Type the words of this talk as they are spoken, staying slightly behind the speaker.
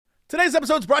Today's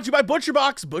episode is brought to you by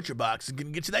ButcherBox. ButcherBox is going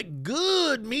to get you that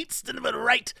good meat delivered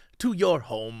right to your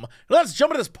home. Let's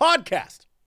jump into this podcast.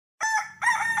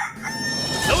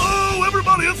 Hello,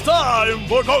 everybody. It's time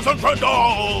for Ghost and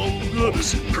Crendog.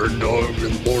 Ghost and Crendog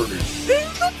in the morning. In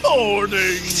the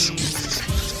morning.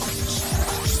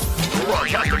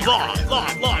 Broadcasting live.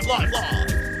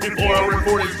 Before our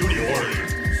recording studio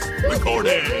audience.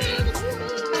 Recording.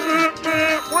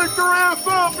 Wake your ass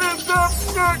up, it's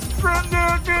Ghost and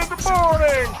Crendog in the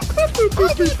morning.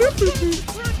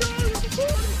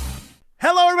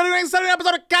 Hello, everybody. We're excited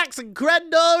episode of Cox and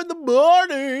Crendog in the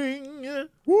morning.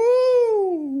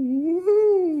 Woo!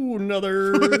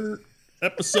 Another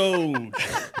episode.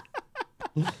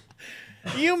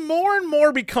 You more and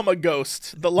more become a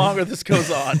ghost the longer this goes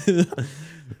on.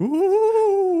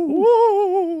 Woo!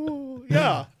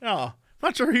 Yeah.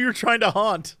 Not sure who you're trying to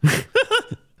haunt.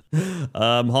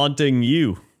 I'm haunting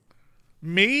you.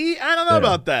 Me? I don't know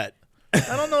about that.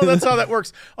 I don't know if that's how that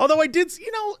works. Although I did,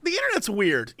 the internet's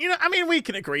weird. I mean, we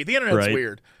can agree. The internet's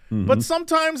weird. Mm-hmm. But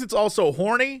sometimes it's also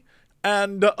horny.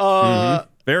 And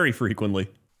very frequently.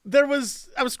 I was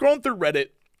scrolling through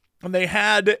Reddit, and they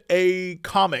had a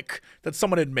comic that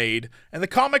someone had made. And the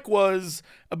comic was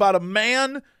about a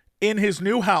man in his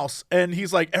new house, and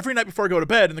he's like, every night before I go to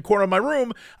bed, in the corner of my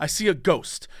room, I see a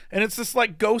ghost. And it's this,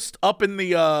 like, ghost up in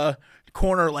the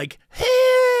corner, like,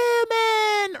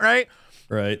 human, right?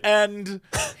 Right. And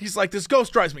he's like, this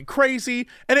ghost drives me crazy.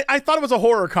 And I thought it was a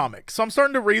horror comic, so I'm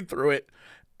starting to read through it.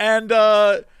 And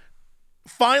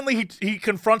finally, he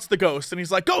confronts the ghost, and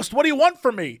he's like, Ghost, what do you want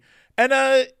from me? And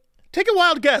take a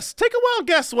wild guess. Take a wild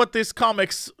guess what this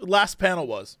comic's last panel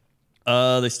was.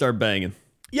 They start banging.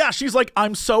 Yeah, she's like,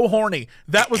 I'm so horny.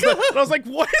 That was and I was like,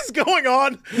 what is going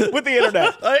on with the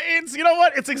internet? It's, you know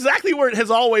what? It's exactly where it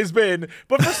has always been.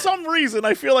 But for some reason,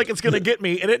 I feel like it's going to get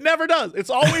me, and it never does. It's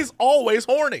always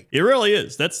horny. It really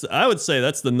is. I would say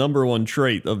that's the number one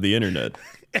trait of the internet.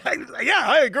 Yeah,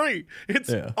 I agree.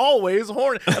 It's always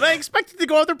horny. And I expect it to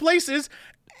go other places,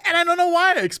 and I don't know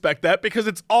why I expect that, because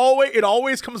it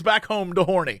always comes back home to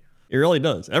horny. It really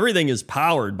does. Everything is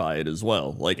powered by it as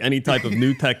well. Like any type of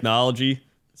new technology,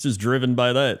 it's just driven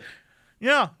by that.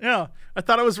 Yeah. I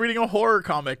thought I was reading a horror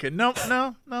comic, and no.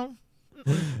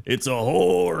 It's a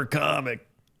horror comic.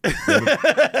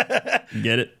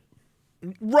 Get it?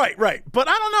 Right. But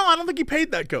I don't know. I don't think he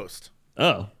paid that ghost.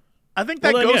 Oh. I think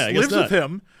that ghost lives with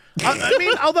him. I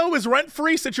mean, although it was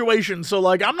rent-free situation, so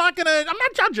like I'm not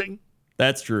judging.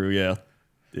 That's true, yeah.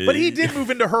 But he did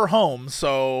move into her home,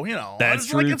 so that's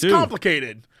true, like it's too.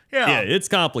 complicated. Yeah, it's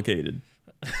complicated.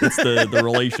 It's the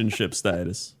relationship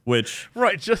status, which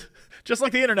right, just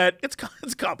like the internet, it's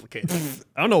complicated.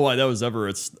 I don't know why that was ever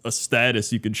a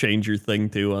status you could change your thing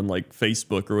to on like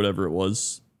Facebook or whatever it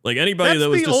was. Like anybody that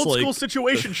was the just old like school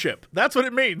situationship. That's what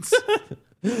it means.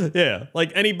 Yeah,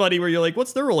 like anybody where you're like,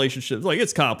 what's their relationship? It's like,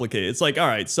 it's complicated. It's like, all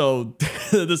right, so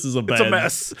this is It's a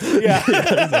mess. Yeah.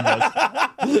 It's a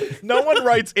mess. No one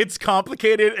writes it's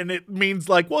complicated and it means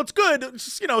like, well, it's good. It's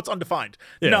just, it's undefined.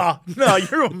 Yeah. No,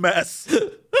 you're a mess.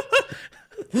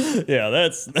 Yeah,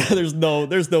 there's no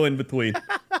in between.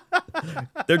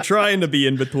 They're trying to be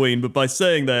in between, but by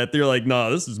saying that, they're like, nah,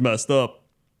 this is messed up.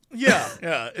 Yeah.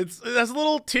 It has a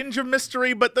little tinge of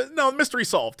mystery, but mystery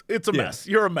solved. It's a mess.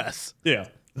 You're a mess. Yeah.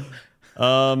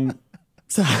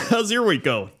 So how's your week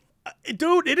going?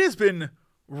 Dude, it has been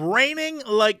raining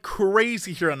like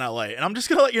crazy here in LA, and I'm just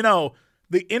gonna let you know,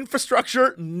 the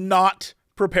infrastructure not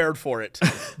prepared for it.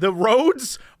 The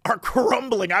roads are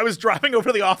crumbling. I was driving over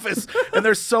to the office, and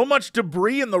there's so much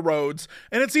debris in the roads,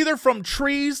 and it's either from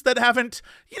trees that haven't,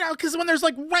 because when there's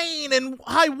like rain and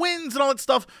high winds and all that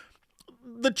stuff,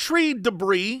 the tree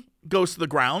debris goes to the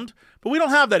ground, but we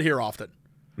don't have that here often.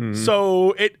 Mm-hmm.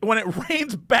 So when it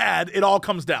rains bad, it all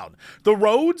comes down. The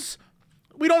roads,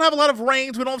 we don't have a lot of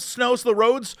rains. We don't have snow, so the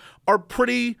roads are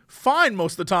pretty fine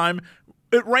most of the time.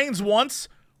 It rains once,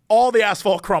 all the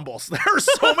asphalt crumbles. There are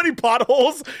so many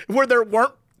potholes where there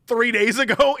weren't 3 days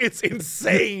ago. It's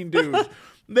insane, dude.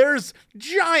 There's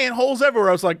giant holes everywhere.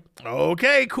 I was like,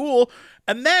 okay, cool.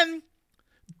 And then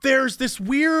there's this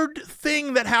weird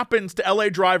thing that happens to LA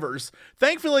drivers.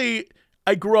 Thankfully,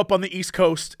 I grew up on the East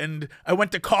Coast, and I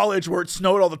went to college where it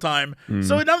snowed all the time.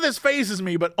 So none of this phases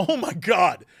me, but oh my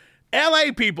God.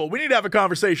 LA people, we need to have a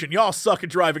conversation. Y'all suck at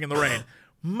driving in the rain.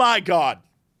 My God.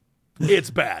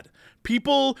 It's bad.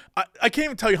 People, I can't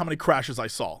even tell you how many crashes I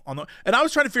saw. And I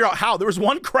was trying to figure out how. There was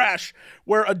one crash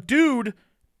where a dude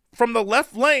from the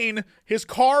left lane, his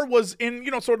car was in,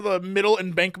 sort of the middle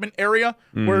embankment area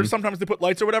where sometimes they put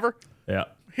lights or whatever. Yeah.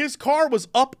 His car was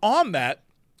up on that,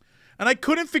 and I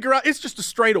couldn't figure out. It's just a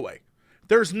straightaway.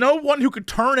 There's no one who could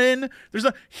turn in.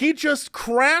 He just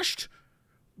crashed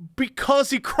because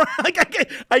he crashed.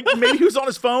 Maybe he was on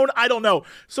his phone. I don't know.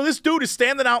 So this dude is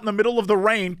standing out in the middle of the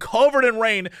rain, covered in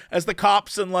rain, as the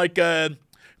cops and I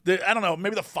don't know,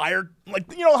 maybe the fire,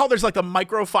 how there's like the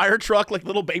micro fire truck, like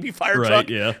little baby fire truck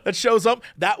that shows up.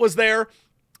 That was there.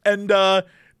 And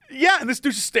and this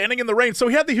dude's just standing in the rain. So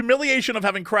he had the humiliation of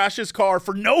having crashed his car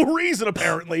for no reason,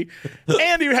 apparently,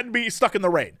 and he had to be stuck in the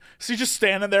rain. So he's just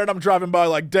standing there, and I'm driving by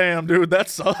like, damn, dude, that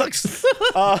sucks.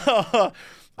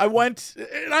 I went,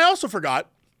 and I also forgot,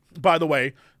 by the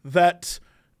way, that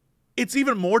it's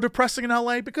even more depressing in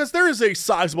LA because there is a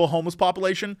sizable homeless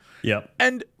population. Yep.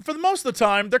 And for the most of the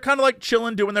time, they're kind of like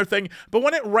chilling, doing their thing. But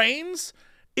when it rains,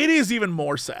 it is even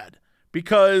more sad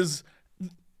because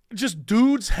just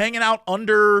dudes hanging out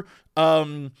under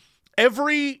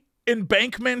every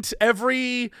embankment,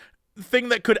 every thing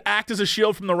that could act as a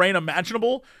shield from the rain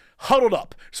imaginable, huddled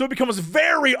up. So it becomes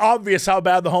very obvious how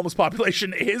bad the homeless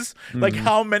population is, like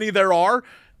how many there are.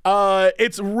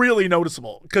 It's really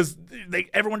noticeable because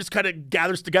everyone just kind of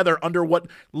gathers together under what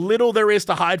little there is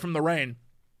to hide from the rain.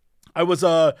 I went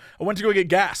to go get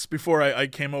gas before I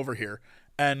came over here,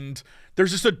 and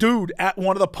there's just a dude at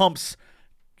one of the pumps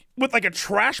with like a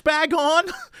trash bag on,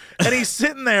 and he's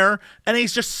sitting there and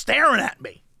he's just staring at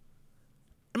me.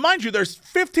 And mind you, there's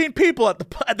 15 people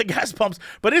at the gas pumps,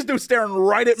 but this dude's staring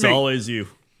right at me. It's always you.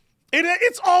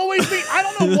 It's always me. I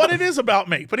don't know what it is about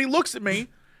me, but he looks at me,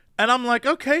 and I'm like,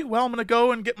 okay, well, I'm gonna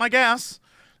go and get my gas,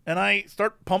 and I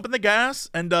start pumping the gas,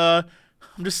 and I'm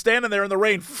just standing there in the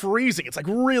rain, freezing. It's like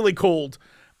really cold,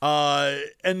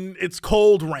 and it's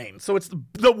cold rain, so it's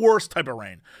the worst type of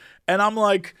rain. And I'm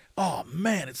like, oh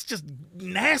man, it's just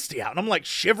nasty out, and I'm like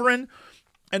shivering.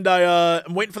 And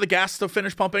I'm waiting for the gas to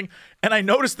finish pumping, and I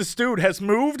noticed this dude has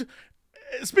moved,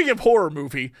 speaking of horror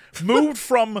movie, moved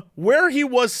from where he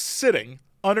was sitting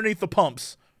underneath the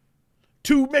pumps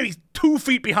to maybe 2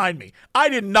 feet behind me. I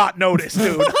did not notice,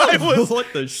 dude. What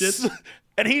the shit?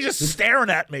 And he's just staring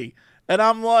at me. And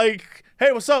I'm like,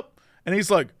 hey, what's up? And he's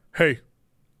like, hey.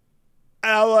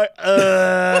 And I'm like,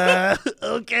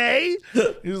 okay.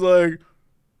 He's like,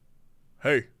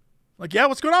 hey. I'm like, yeah,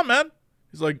 what's going on, man?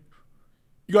 He's like,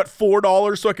 you got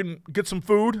 $4 so I can get some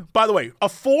food? By the way, a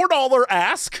 $4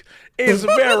 ask is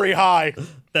very high.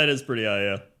 That is pretty high,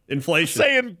 yeah. Inflation.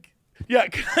 Saying, yeah,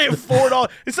 can I have $4?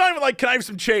 It's not even like, can I have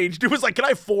some change? Dude was like, can I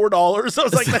have $4? I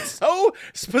was like, that's so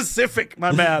specific,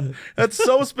 my man. That's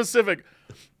so specific.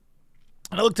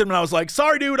 And I looked at him and I was like,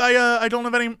 sorry, dude, I don't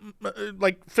have any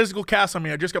like physical cash on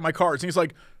me. I just got my cards. And he's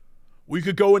like, we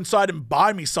could go inside and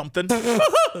buy me something. I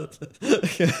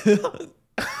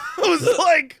was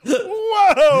like,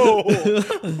 whoa.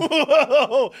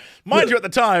 Mind you, at the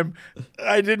time,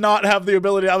 I did not have the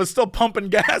ability. I was still pumping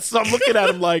gas, so I'm looking at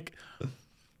him like,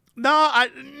 no,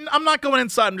 I'm not going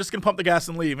inside. I'm just going to pump the gas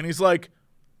and leave. And he's like,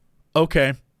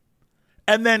 okay.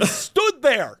 And then stood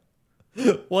there.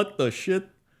 What the shit?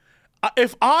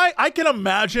 If I can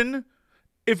imagine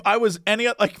if I was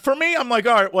for me, I'm like,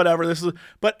 all right, whatever.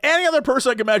 But any other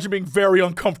person I can imagine being very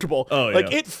uncomfortable. Oh, yeah.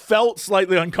 Like, it felt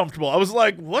slightly uncomfortable. I was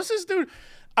like, what's this dude?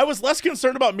 I was less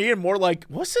concerned about me and more like,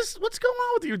 what's going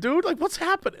on with you, dude? Like, what's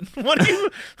happening? Why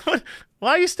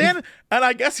are you standing? And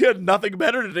I guess he had nothing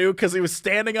better to do because he was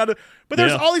standing under. But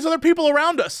there's all these other people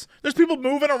around us. There's people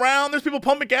moving around. There's people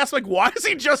pumping gas. Like, why is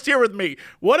he just here with me?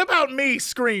 What about me?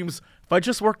 Screams, if I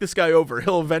just work this guy over,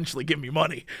 he'll eventually give me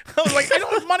money. I was like, I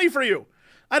don't have money for you.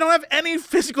 I don't have any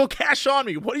physical cash on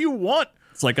me. What do you want?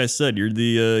 It's like I said,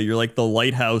 you're like the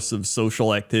lighthouse of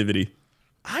social activity.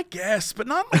 I guess, but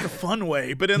not in like a fun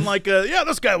way, but in like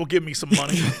this guy will give me some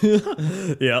money.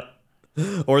 Yeah.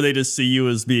 Or they just see you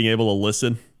as being able to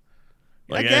listen.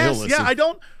 Like, I guess, yeah,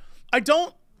 I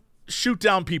don't shoot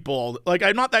down people. Like,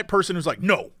 I'm not that person who's like,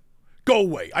 no, go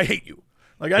away. I hate you.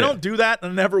 Like, I don't do that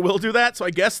and I never will do that. So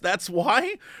I guess that's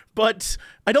why. But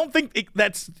I don't think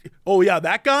that's, oh yeah,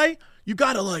 that guy, you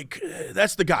gotta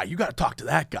that's the guy. You gotta talk to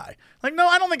that guy. Like, no,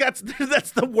 I don't think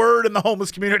that's the word in the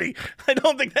homeless community. I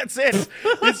don't think that's it.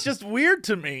 It's just weird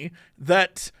to me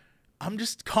that I'm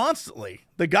just constantly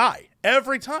the guy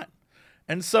every time.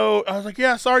 And so I was like,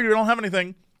 yeah, sorry, dude, I don't have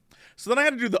anything. So then I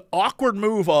had to do the awkward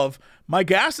move of my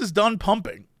gas is done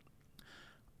pumping.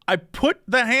 I put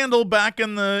the handle back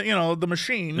in the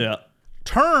machine. Yeah.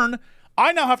 Turn.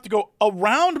 I now have to go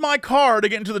around my car to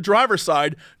get into the driver's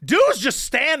side. Dude's just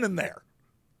standing there,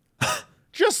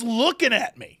 just looking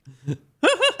at me.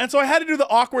 And so I had to do the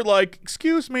awkward, like,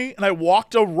 excuse me, and I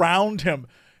walked around him.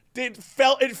 It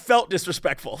felt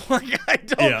disrespectful. Like, I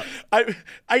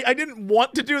didn't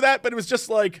want to do that, but it was just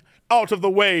like, out of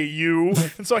the way, you.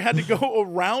 And so I had to go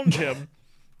around him.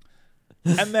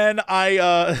 And then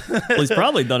Well, he's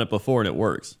probably done it before and it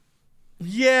works.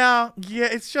 yeah,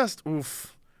 it's just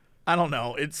oof. I don't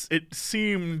know. It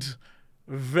seemed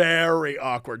very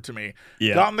awkward to me.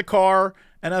 Yeah. Got in the car,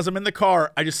 and as I'm in the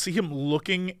car, I just see him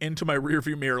looking into my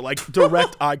rearview mirror, like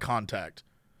direct eye contact.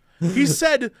 He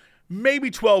said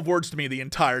maybe 12 words to me the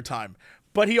entire time,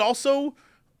 but he also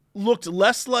looked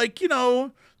less like,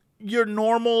 your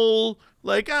normal,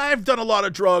 like, I've done a lot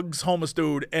of drugs, homeless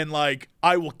dude, and like,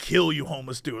 I will kill you,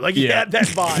 homeless dude. Like, he had that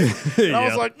vibe. And I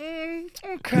was like,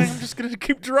 okay, I'm just going to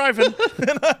keep driving.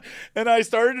 And I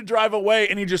started to drive away,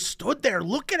 and he just stood there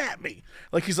looking at me.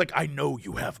 Like, he's like, I know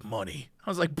you have money. I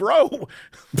was like, bro, what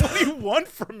do you want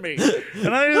from me?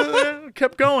 And I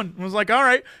kept going. I was like, all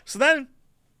right. So then,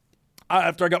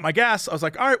 after I got my gas, I was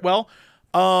like, all right, well,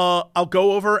 I'll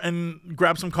go over and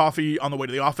grab some coffee on the way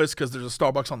to the office because there's a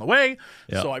Starbucks on the way.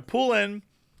 Yep. So I pull in,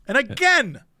 and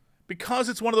again, because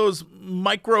it's one of those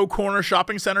micro corner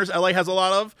shopping centers LA has a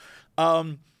lot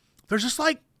of, there's just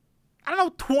like, I don't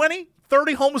know, 20,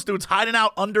 30 homeless dudes hiding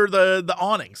out under the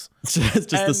awnings. It's just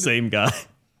the same guy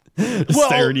Well,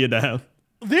 staring you down.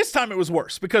 This time it was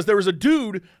worse because there was a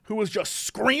dude who was just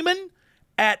screaming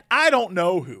at I don't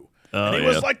know who. And he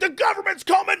was like, the government's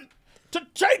coming to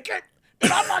take it,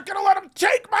 and I'm not going to let them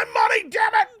take my money,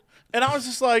 damn it. And I was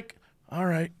just like, all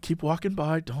right, keep walking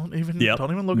by. Don't even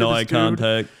look No at this eye dude.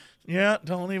 contact. Yeah,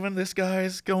 don't even. This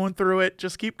guy's going through it.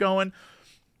 Just keep going.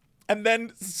 And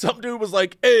then some dude was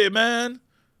like, hey, man,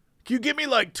 can you give me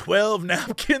like 12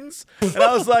 napkins? And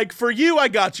I was like, for you, I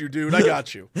got you, dude. I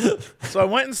got you. So I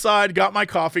went inside, got my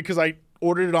coffee because I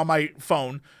ordered it on my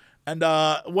phone, and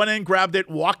went in, grabbed it,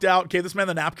 walked out, gave this man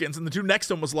the napkins, and the dude next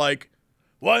to him was like,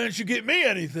 why didn't you get me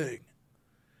anything?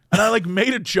 And I like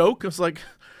made a joke. I was like,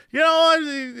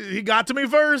 he got to me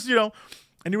first, And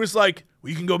he was like, well,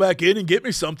 you can go back in and get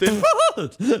me something. I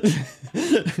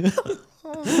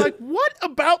was like, what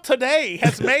about today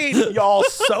has made y'all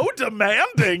so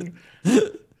demanding?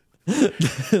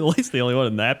 At least they only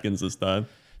wanted napkins this time.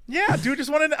 Yeah, dude, just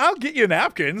wanted. I'll get you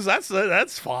napkins.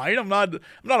 That's fine. I'm not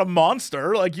a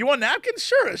monster. Like, you want napkins?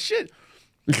 Sure as shit.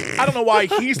 I don't know why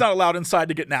he's not allowed inside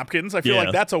to get napkins. I feel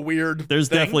like that's a weird. There's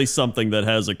thing. definitely something that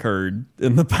has occurred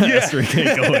in the past where you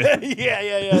can't go in.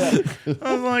 Yeah.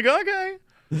 I was like, okay.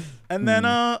 And then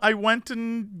I went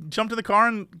and jumped in the car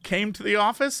and came to the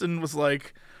office and was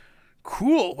like,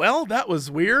 cool. Well, that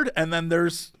was weird. And then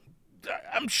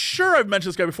I'm sure I've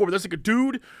mentioned this guy before, but there's like a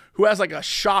dude who has like a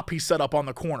shop he set up on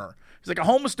the corner. He's like a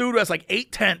homeless dude who has like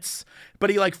 8 tents, but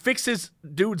he like fixes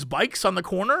dudes' bikes on the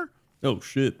corner. Oh,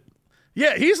 shit.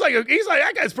 Yeah, he's like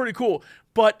that guy's pretty cool,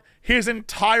 but his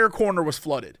entire corner was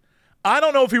flooded. I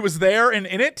don't know if he was there and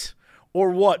in it or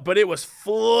what, but it was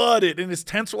flooded and his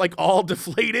tents were like all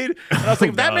deflated. And I was like,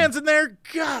 if that man's in there,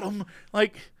 got him.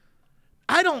 Like,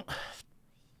 I don't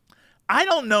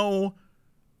know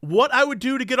what I would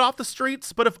do to get off the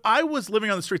streets, but if I was living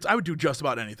on the streets, I would do just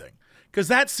about anything because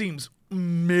that seems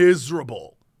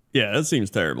miserable. Yeah, that seems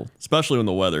terrible, especially when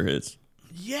the weather hits.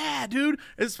 Yeah, dude.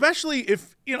 Especially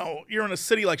if, you're in a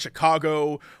city like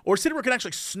Chicago or a city where it can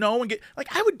actually snow and get like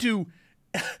I would take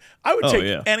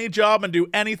any job and do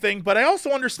anything, but I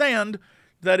also understand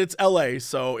that it's LA,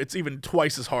 so it's even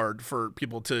twice as hard for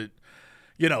people to,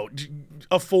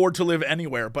 afford to live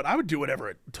anywhere, but I would do whatever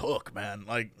it took, man.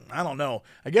 Like, I don't know.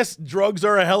 I guess drugs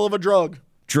are a hell of a drug.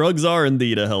 Drugs are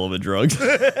indeed a hell of a drug.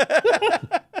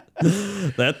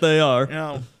 That they are.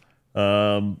 Yeah.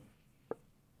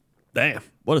 Damn,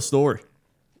 what a story.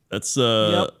 That's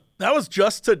Yep. That was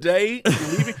just today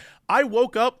leaving. I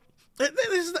woke up,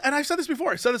 and I've said this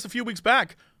before. I said this a few weeks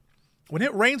back. When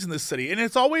it rains in this city, and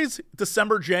it's always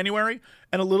December, January,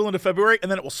 and a little into February, and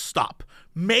then it will stop.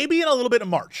 Maybe in a little bit of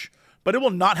March, but it will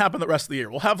not happen the rest of the year.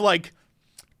 We'll have like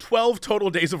 12 total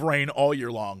days of rain all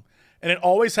year long, and it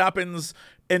always happens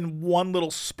in one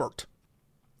little spurt.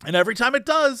 And every time it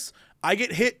does, I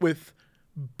get hit with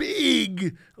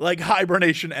big like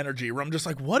hibernation energy where I'm just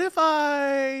like, what if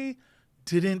I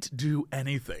didn't do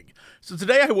anything? So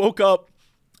today I woke up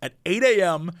at 8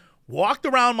 a.m., walked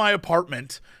around my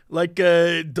apartment like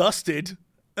dusted,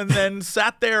 and then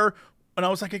sat there and I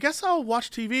was like, I guess I'll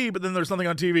watch TV, but then there's nothing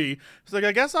on TV. It's like,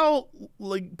 I guess I'll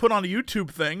like put on a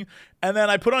YouTube thing, and then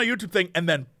I put on a YouTube thing and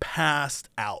then passed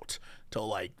out till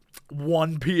like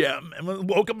 1 p.m. and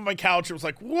woke up on my couch and was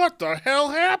like, what the hell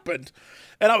happened?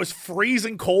 And I was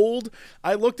freezing cold.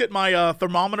 I looked at my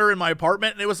thermometer in my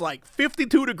apartment and it was like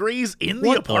 52 degrees in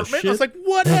the apartment. I was like,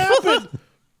 what happened?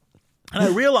 And I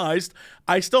realized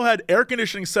I still had air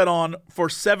conditioning set on for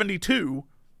 72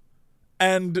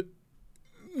 and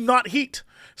not heat.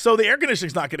 So the air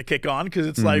conditioning's not going to kick on because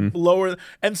it's like lower.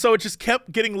 And so it just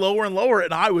kept getting lower and lower.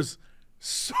 And I was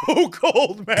so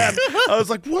cold, man. I was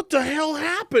like, what the hell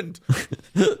happened?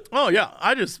 Oh, yeah.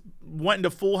 I just went into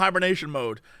full hibernation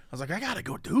mode. I was like, I got to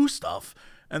go do stuff.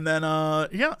 And then,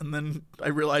 and then I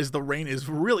realized the rain is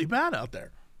really bad out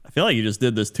there. I feel like you just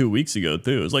did this 2 weeks ago,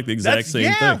 too. It was like the exact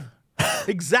same thing.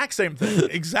 Exact same thing.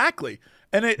 Exactly.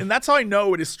 And that's how I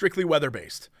know it is strictly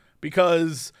weather-based.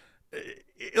 Because,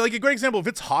 like a great example, if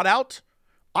it's hot out,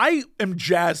 I am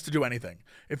jazzed to do anything.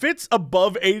 If it's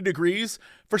above 80 degrees,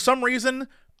 for some reason,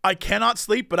 I cannot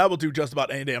sleep, but I will do just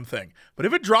about any damn thing. But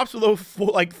if it drops below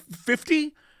like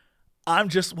 50, I'm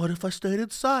just, what if I stayed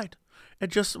inside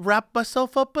and just wrapped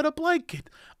myself up in a blanket?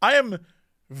 I am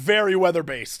very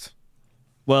weather-based.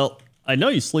 Well, I know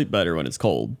you sleep better when it's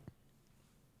cold.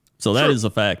 So that is a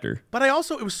factor. But it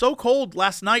was so cold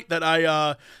last night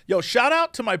that shout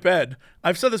out to my bed.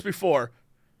 I've said this before.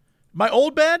 My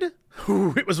old bed,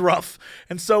 it was rough.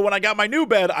 And so when I got my new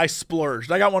bed, I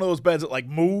splurged. I got one of those beds that like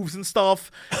moves and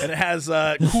stuff, and it has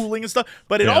cooling and stuff.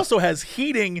 But it also has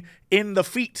heating in the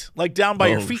feet, like down by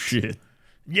your feet. Shit.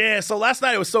 Yeah, so last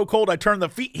night it was so cold I turned the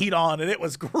feet heat on, and it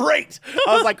was great.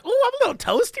 I was like, "Ooh, I'm a little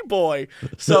toasty boy."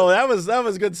 So that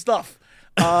was good stuff.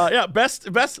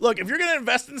 Best. Look, if you're gonna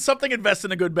invest in something, invest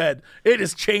in a good bed. It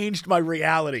has changed my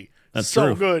reality. That's so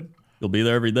true. Good. You'll be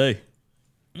there every day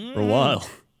for a while.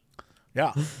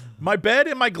 Yeah. My bed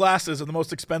and my glasses are the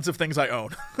most expensive things I own.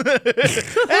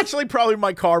 Actually, probably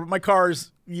my car, but my car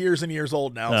is years and years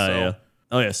old now. Yeah.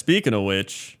 Oh, yeah. Speaking of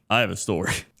which, I have a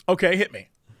story. Okay, hit me.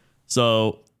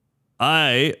 So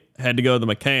I had to go to the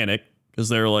mechanic because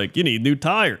they were like, you need new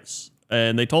tires.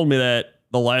 And they told me that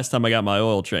the last time I got my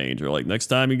oil change. They're like, next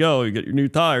time you go, you get your new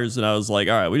tires. And I was like,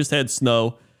 all right, we just had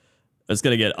snow. It's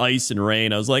going to get ice and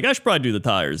rain. I was like, I should probably do the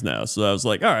tires now. So I was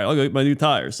like, all right, I'll go get my new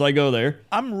tires. So I go there.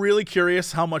 I'm really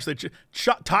curious how much they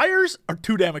tires are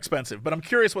too damn expensive, but I'm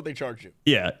curious what they charge you.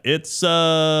 Yeah, it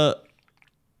was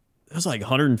like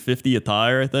 $150 a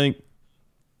tire, I think.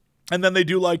 And then they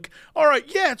do like, all right,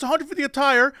 yeah, it's $150 a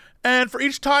tire, and for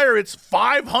each tire, it's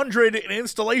 $500 in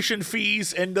installation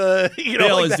fees, and they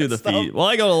always do the fee. Well,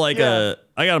 I go to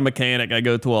I got a mechanic I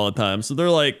go to all the time, so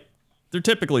they're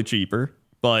typically cheaper,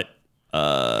 but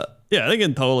I think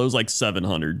in total it was like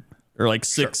 $700 or like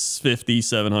 $650,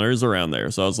 $700 is around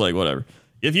there. So I was like, whatever.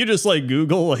 If you just like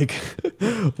Google like,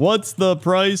 what's the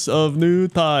price of new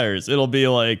tires? It'll be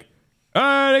like,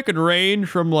 it could range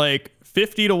from like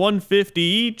 $50 to $150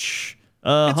 each,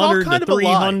 $100 to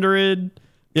 $300.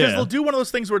 Because they'll do one of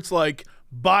those things where it's like,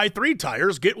 buy 3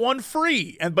 tires, get 1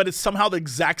 free, but it's somehow the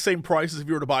exact same price as if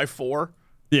you were to buy 4.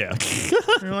 Yeah.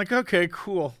 You're like, okay,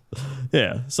 cool.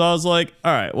 Yeah. So I was like,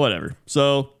 all right, whatever.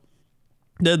 So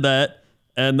did that.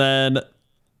 And then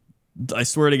I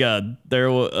swear to God,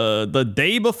 the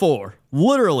day before,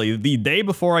 literally the day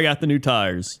before I got the new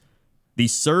tires, the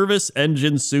service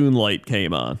engine soon light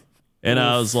came on. And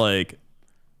I was like,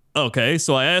 okay.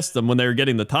 So I asked them when they were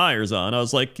getting the tires on, I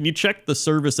was like, can you check the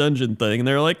service engine thing? And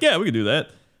they were like, yeah, we can do that.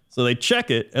 So they check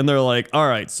it and they're like, all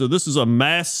right, so this is a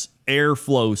mass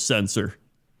airflow sensor.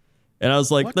 And I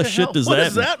was like, the shit does that mean? What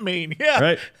does that mean? Yeah.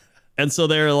 Right. And so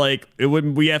they're like,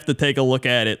 we have to take a look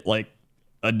at it like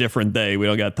a different day. We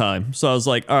don't got time. So I was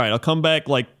like, all right, I'll come back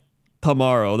like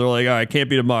tomorrow. They're like, all right, can't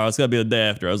be tomorrow. It's got to be the day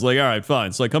after. I was like, all right,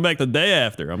 fine. So I come back the day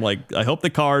after. I'm like, I hope the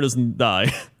car doesn't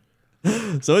die.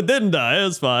 So it didn't die. It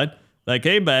was fine. I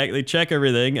came back. They check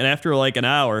everything. And after like an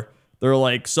hour, they're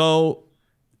like, so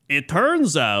it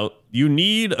turns out you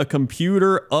need a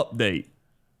computer update.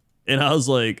 And I was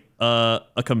like,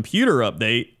 a computer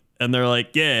update? And they're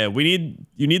like, yeah,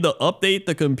 you need to update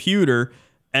the computer,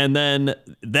 and then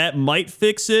that might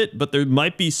fix it, but there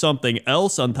might be something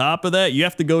else on top of that. You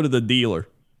have to go to the dealer.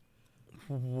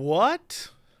 What?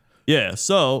 Yeah,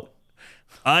 so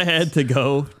I had to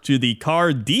go to the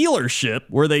car dealership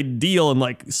where they deal in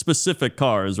like specific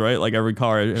cars, right? Like every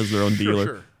car has their own dealer.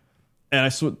 Sure.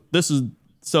 And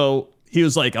so he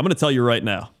was like, I'm going to tell you right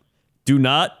now, do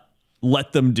not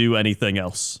let them do anything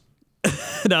else.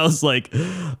 And I was like,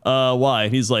 why?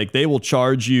 And he's like, they will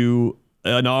charge you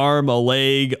an arm, a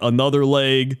leg, another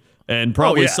leg, and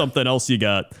probably something else you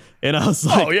got. And I was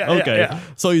like, okay. Yeah.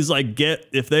 So he's like,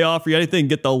 if they offer you anything,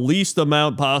 get the least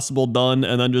amount possible done,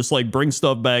 and then just like bring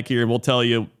stuff back here and we'll tell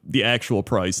you the actual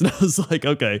price. And I was like,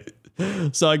 okay.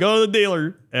 So I go to the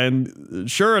dealer, and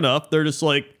sure enough, they're just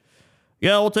like,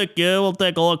 yeah, we'll take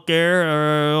a look there.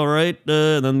 All right.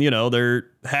 And then,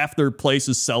 half their place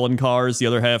is selling cars. The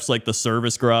other half's like the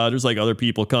service garage. There's like other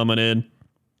people coming in.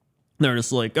 They're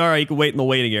just like, all right, you can wait in the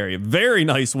waiting area. Very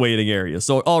nice waiting area.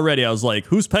 So already I was like,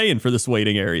 who's paying for this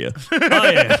waiting area?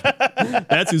 I am.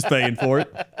 That's who's paying for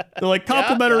it. They're like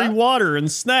complimentary water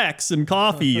and snacks and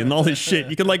coffee and all this shit.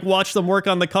 You can like watch them work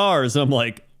on the cars. And I'm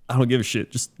like, I don't give a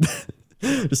shit. Just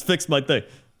fix my thing.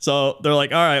 So they're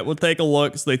like, all right, we'll take a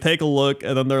look. So they take a look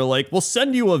and then they're like, we'll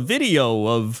send you a video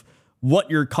of what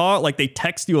your car, like they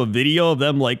text you a video of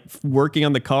them like working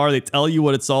on the car. They tell you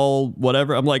what it's all,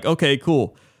 whatever. I'm like, okay,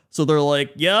 cool. So they're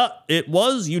like, yeah,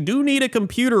 you do need a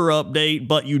computer update,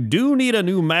 but you do need a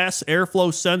new mass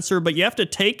airflow sensor, but you have to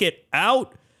take it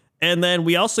out. And then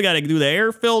we also got to do the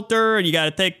air filter and you got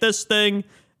to take this thing.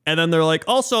 And then they're like,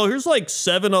 also, here's like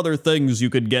 7 other things you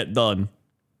could get done.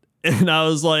 And I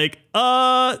was like,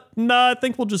 nah, I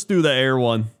think we'll just do the air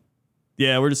one.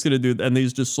 Yeah, we're just going to do that. And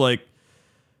he's just like,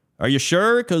 are you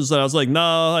sure? Because I was like,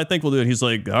 no, I think we'll do it. He's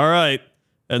like, all right.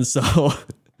 And so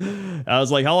I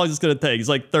was like, how long is this going to take? He's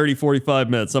like 30, 45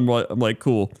 minutes. I'm like,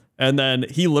 cool. And then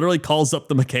he literally calls up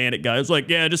the mechanic guy. He's like,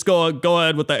 yeah, just go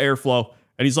ahead with the airflow.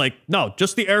 And he's like, no,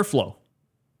 just the airflow.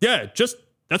 Yeah,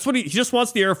 that's what he just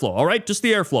wants, the airflow. All right, just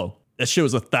the airflow. That shit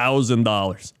was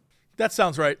 $1,000. That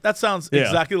sounds right. That sounds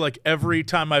exactly like every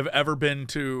time I've ever been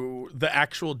to the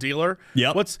actual dealer.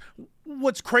 Yep.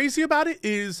 What's crazy about it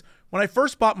is when I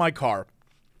first bought my car,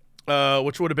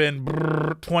 which would have been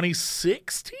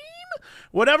 2016,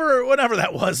 whatever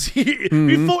that was,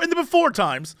 before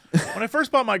times. When I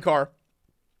first bought my car,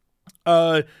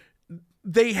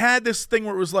 they had this thing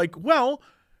where it was like, well,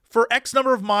 for X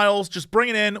number of miles, just bring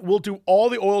it in. We'll do all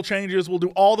the oil changes. We'll do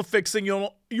all the fixing.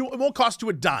 It won't cost you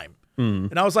a dime.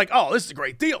 And I was like, oh, this is a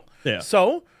great deal. Yeah.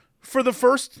 So for the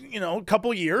first,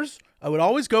 couple of years, I would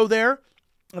always go there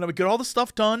and I would get all the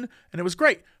stuff done and it was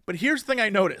great. But here's the thing I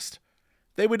noticed.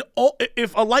 They would,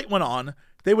 if a light went on,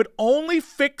 they would only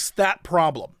fix that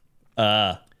problem.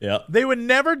 Yeah. They would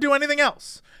never do anything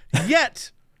else.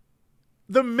 Yet,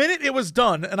 the minute it was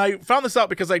done, and I found this out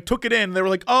because I took it in, they were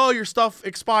like, oh, your stuff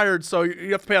expired, so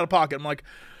you have to pay out of pocket. I'm like,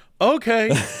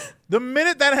 okay. The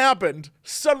minute that happened,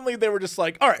 suddenly they were just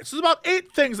like, all right, so there's about 8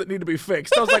 things that need to be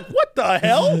fixed. I was like, what the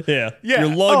hell? Yeah.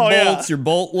 Your lug bolts, your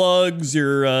bolt lugs,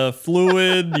 your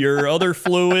fluid, your other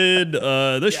fluid.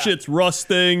 This shit's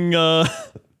rusting. It'll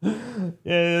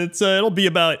be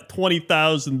about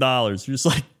 $20,000. You're just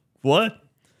like, what?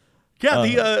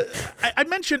 Yeah, I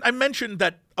mentioned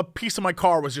that a piece of my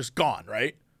car was just gone,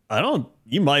 right?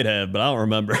 You might have, but I don't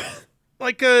remember.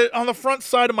 Like on the front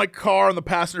side of my car, on the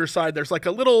passenger side, there's like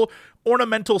a little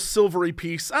ornamental silvery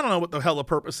piece. I don't know what the hell the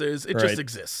purpose is. It just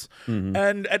exists. Mm-hmm.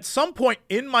 And at some point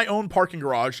in my own parking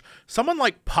garage, someone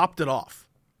like popped it off.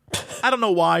 I don't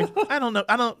know why. I don't know.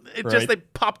 They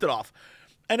popped it off.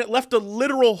 And it left a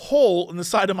literal hole in the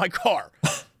side of my car.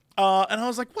 And I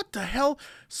was like, what the hell?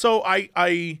 So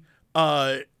I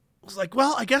was like,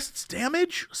 well, I guess it's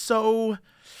damage. So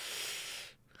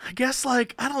I guess, I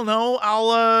don't know,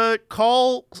 I'll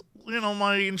call,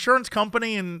 my insurance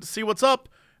company and see what's up.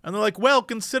 And they're like, well,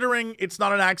 considering it's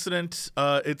not an accident,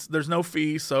 there's no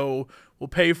fee, so we'll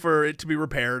pay for it to be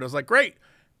repaired. I was like, great.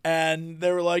 And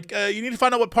they were like, you need to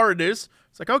find out what part it is.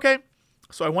 It's like, okay.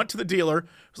 So I went to the dealer. I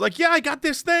was like, yeah, I got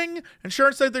this thing.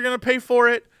 Insurance said they're going to pay for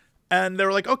it. And they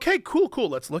were like, okay, cool.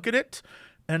 Let's look at it.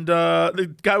 And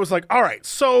the guy was like, all right,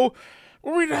 so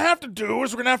what we're going to have to do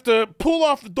is we're going to have to pull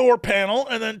off the door panel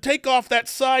and then take off that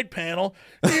side panel.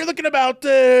 And you're looking about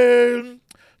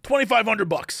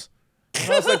 $2,500. And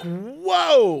I was like,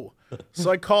 whoa.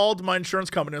 So I called my insurance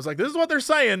company. I was like, this is what they're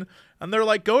saying. And they're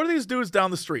like, go to these dudes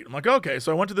down the street. I'm like, okay.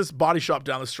 So I went to this body shop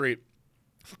down the street.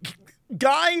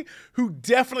 Guy who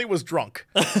definitely was drunk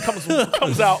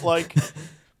comes out like,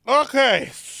 okay,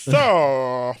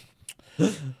 so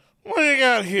what do you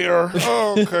got here?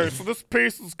 Okay, so this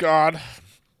piece is gone.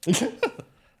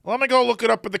 Let me go look it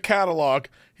up in the catalog.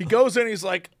 He goes in, he's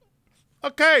like,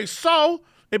 okay, so,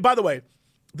 and by the way,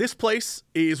 this place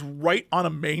is right on a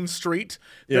main street.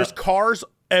 There's cars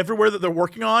everywhere that they're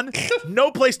working on. No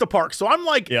place to park. So I'm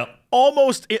like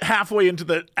almost halfway into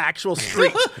the actual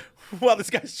street while this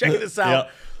guy's checking this out.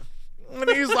 And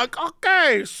he's like,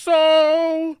 okay,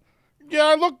 so, yeah,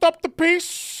 I looked up the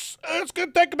piece. It's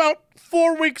going to take about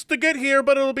 4 weeks to get here,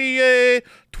 but it'll be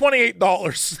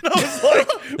 $28. And I was like,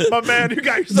 my man, you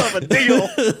got yourself a deal.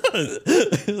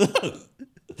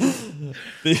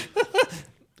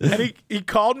 And he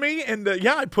called me, and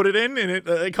I put it in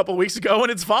a couple of weeks ago,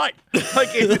 and it's fine.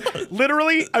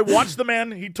 Literally, I watched the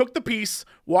man. He took the piece,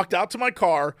 walked out to my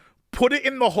car, put it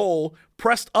in the hole,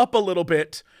 pressed up a little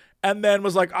bit, and then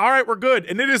was like, all right, we're good.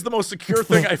 And it is the most secure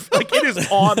thing. It is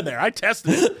on there. I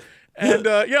tested it. And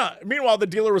meanwhile, the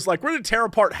dealer was like, we're going to tear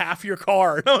apart half your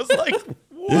car. And I was like,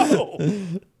 whoa.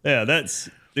 Yeah,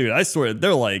 dude, I swear,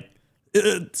 they're like,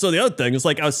 so the other thing is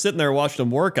like, I was sitting there watching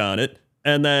them work on it,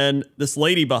 and then this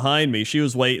lady behind me, she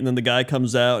was waiting, and the guy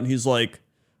comes out, and he's like,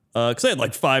 because I had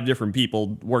like 5 different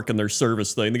people working their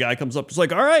service thing. The guy comes up, he's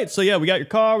like, all right, so yeah, we got your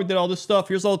car, we did all this stuff,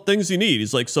 here's all the things you need.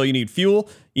 He's like, so you need fuel,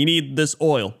 you need this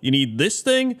oil, you need this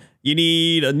thing, you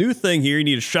need a new thing here, you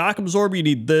need a shock absorber, you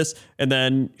need this. And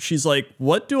then she's like,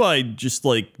 what do I just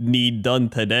like need done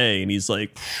today? And he's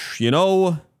like,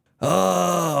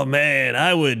 oh man,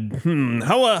 I would.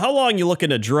 How long you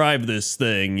looking to drive this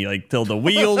thing? Like till the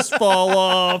wheels fall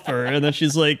off, and then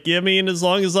she's like, yeah, I mean, as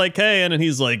long as I can. And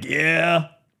he's like, yeah.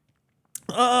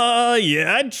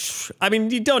 Yeah. I mean,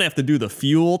 you don't have to do the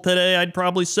fuel today, I'd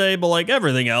probably say, but like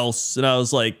everything else. And I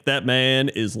was like, that man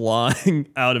is lying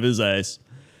out of his ass.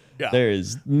 Yeah, there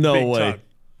is no big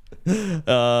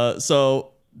way.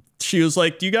 So she was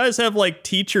like, do you guys have like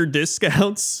teacher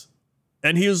discounts?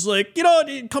 And he was like,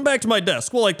 come back to my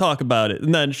desk. We'll like talk about it.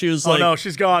 And then she was like, oh no,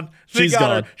 she's gone. She's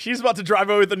gone. She's about to drive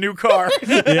away with a new car.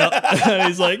 Yeah. And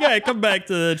he's like, yeah, come back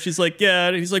to. She's like, yeah.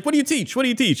 And he's like, what do you teach? What do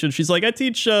you teach? And she's like, I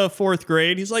teach 4th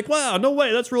grade. He's like, wow, no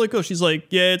way, that's really cool. She's like,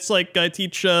 yeah, it's like I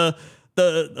teach the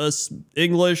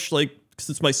English, like, because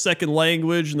it's my second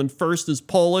language, and then first is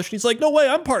Polish. And he's like, no way,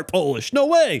 I'm part Polish. No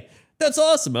way, that's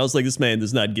awesome. I was like, this man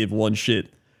does not give one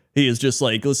shit. He is just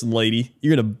like, listen, lady,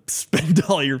 you're going to spend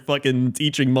all your fucking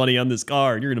teaching money on this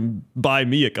car, and you're going to buy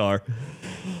me a car.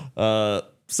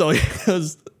 So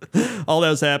all that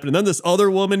was happening. Then this other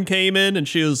woman came in, and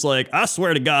she was like, I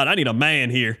swear to God, I need a man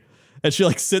here. And she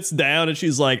like sits down, and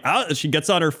she's like, she gets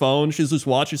on her phone. She's just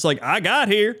watching. She's like, I got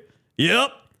here.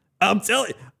 Yep. I'm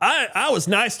telling you, I was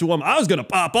nice to him. I was going to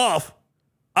pop off.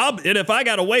 And if I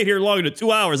got to wait here longer than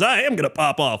 2 hours, I am going to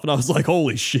pop off. And I was like,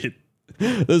 holy shit.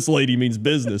 This lady means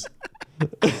business.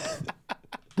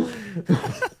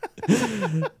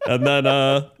 And then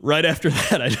right after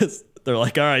that, they're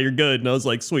like, all right, you're good. And I was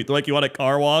like, sweet. They're like, you want a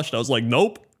car wash? And I was like,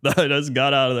 nope. I just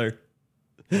got out of there.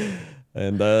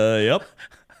 And yep.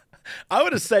 I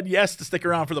would have said yes to stick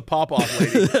around for the pop-off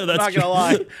lady. I'm not gonna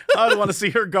lie. I would want to see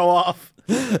her go off.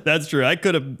 That's true. I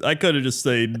could have just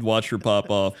stayed and watched her pop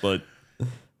off, but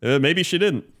maybe she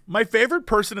didn't. My favorite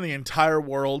person in the entire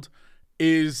world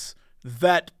is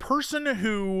that person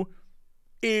who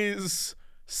is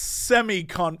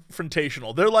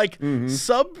semi-confrontational. They're like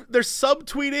they're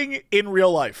subtweeting in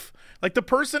real life. Like the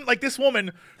person, like this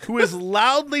woman who is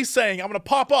loudly saying, I'm going to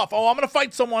pop off. Oh, I'm going to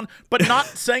fight someone, but not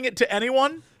saying it to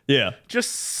anyone. Yeah.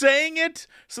 Just saying it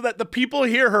so that the people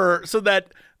hear her, so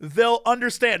that they'll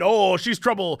understand, oh, she's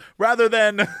trouble, rather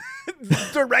than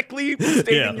directly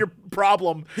stating your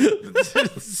problem.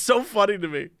 It's so funny to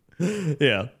me.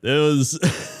 Yeah, it was.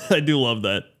 I do love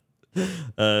that.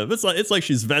 It's like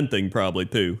she's venting probably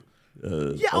too.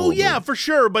 Yeah, for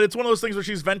sure. But it's one of those things where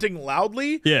she's venting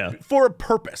loudly. Yeah. For a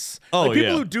purpose. Oh, like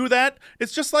people who do that,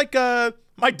 it's just like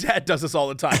my dad does this all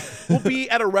the time. We'll be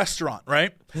at a restaurant,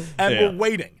 right? And we're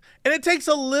waiting. And it takes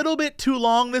a little bit too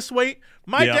long, this wait.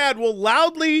 My dad will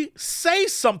loudly say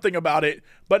something about it,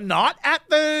 but not at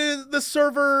the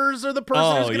servers or the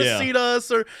person who's going to seat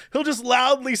us. Or he'll just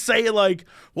loudly say like,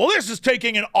 well, this is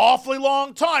taking an awfully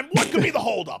long time. What could be the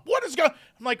holdup? What is going?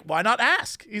 I'm like, why not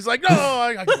ask? He's like, no,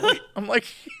 I can wait. I'm like,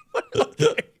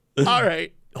 okay, all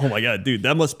right. Oh my God, dude,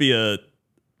 that must be I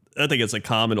think it's a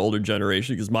common older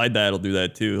generation, because my dad will do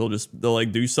that too. They'll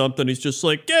like do something. He's just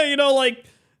like, yeah, like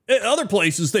other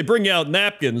places they bring you out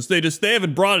napkins. They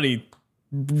haven't brought any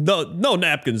no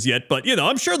napkins yet, but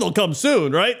I'm sure they'll come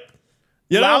soon, right?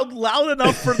 Loud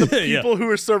enough for the people who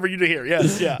are serving you to hear.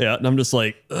 Yes, yeah. Yeah, and I'm just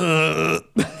like,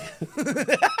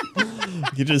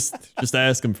 you just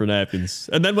ask him for napkins,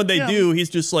 and then when they do, he's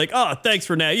just like, oh, thanks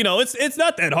for it's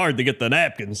not that hard to get the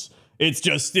napkins. It's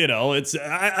just it's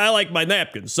I like my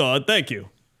napkins, so thank you.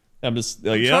 I'm just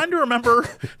trying to remember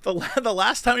the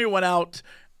last time we went out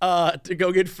to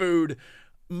go get food.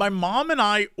 My mom and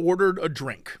I ordered a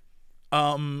drink.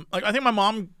 Like I think my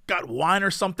mom got wine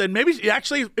or something. Maybe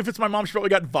actually, if it's my mom, she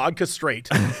probably got vodka straight.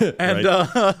 And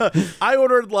I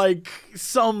ordered like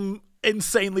some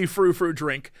insanely frou-frou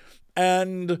drink.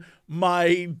 And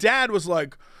my dad was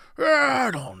like, I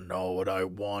don't know what I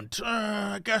want.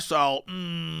 I guess I'll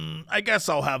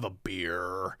have a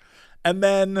beer. And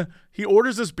then he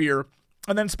orders this beer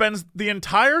and then spends the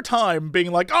entire time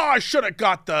being like, oh, I should have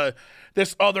got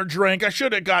this other drink. I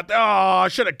should have got it.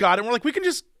 And we're like, we can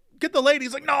just get the lady.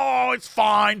 He's like, no, it's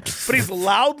fine. But he's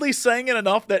loudly saying it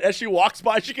enough that as she walks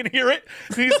by, she can hear it.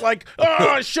 And he's like, oh,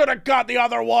 I should have got the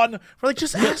other one. We're like,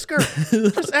 just ask her.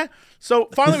 So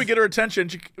finally we get her attention.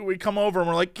 We come over and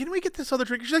we're like, can we get this other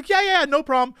drink? She's like, yeah, no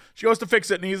problem. She goes to fix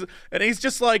it. And he's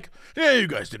just like, yeah, you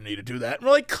guys didn't need to do that. And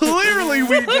we're like, clearly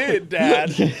we did,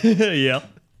 Dad. Yeah.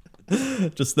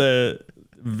 Just the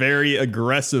very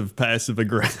aggressive passive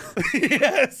aggressive.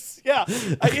 Yes. Yeah.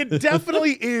 It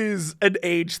definitely is an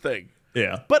age thing.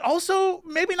 Yeah. But also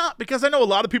maybe not, because I know a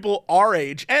lot of people our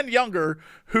age and younger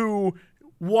who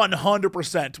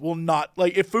 100% will not,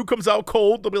 like, if food comes out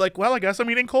cold, they'll be like, well, I guess I'm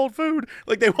eating cold food.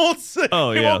 Like, they won't say.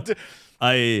 Oh, yeah.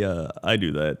 I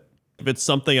do that. If it's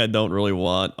something I don't really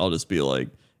want, I'll just be like,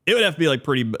 it would have to be like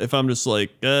pretty, if I'm just like,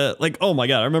 oh my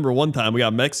God, I remember one time we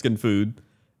got Mexican food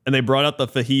and they brought out the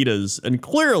fajitas, and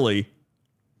clearly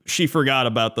she forgot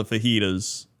about the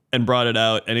fajitas and brought it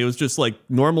out. And it was just like,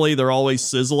 normally they're always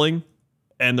sizzling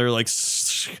and they're like,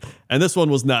 and this one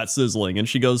was not sizzling. And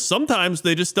she goes, sometimes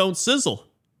they just don't sizzle.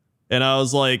 And I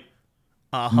was like,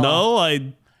 no,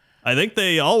 I think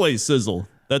they always sizzle.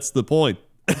 That's the point.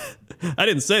 I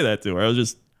didn't say that to her. I was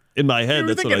just in my head.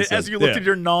 That's what I said. As you looked at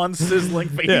your non-sizzling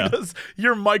fajitas,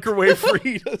 your microwave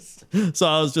fajitas. So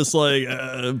I was just like,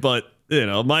 but you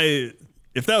know,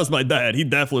 if that was my dad, he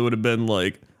definitely would have been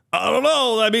like, I don't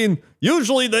know. I mean,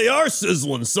 usually they are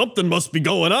sizzling. Something must be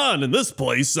going on in this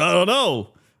place. I don't know.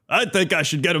 I think I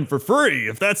should get them for free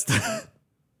if that's.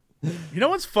 You know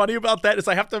what's funny about that is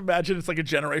I have to imagine it's like a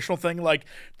generational thing. Like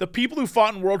the people who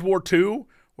fought in World War II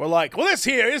were like, well, this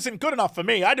here isn't good enough for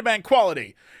me. I demand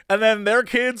quality. And then their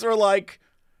kids are like,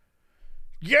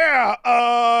 yeah,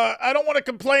 I don't want to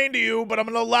complain to you, but I'm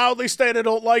going to loudly state I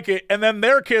don't like it. And then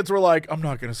their kids were like, I'm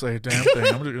not going to say a damn thing.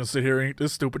 I'm just going to sit here and eat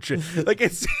this stupid shit. Like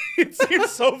it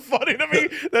seems so funny to me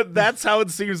that that's how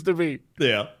it seems to be.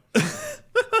 Yeah.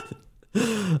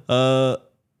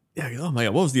 Yeah, oh my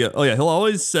God, what was the... Oh yeah, he'll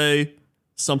always say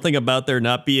something about there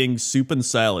not being soup and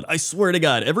salad. I swear to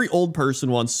God, every old person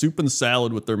wants soup and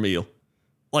salad with their meal.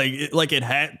 Like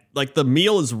the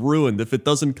meal is ruined if it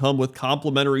doesn't come with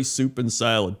complimentary soup and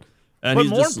salad. And but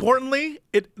more importantly,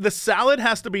 the salad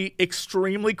has to be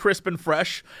extremely crisp and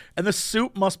fresh, and the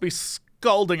soup must be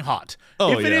scalding hot.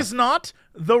 Oh, if it is not,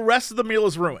 the rest of the meal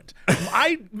is ruined.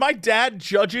 My dad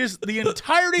judges the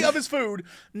entirety of his food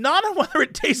not on whether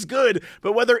it tastes good,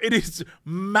 but whether it is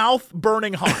mouth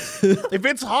burning hot. If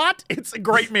it's hot, it's a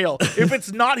great meal. If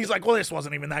it's not, he's like, well, this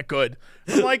wasn't even that good.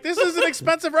 I'm like, this is an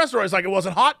expensive restaurant. He's like, it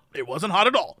wasn't hot. It wasn't hot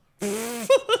at all.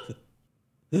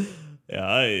 Yeah,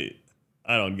 I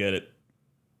don't get it.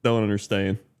 Don't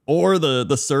understand. Or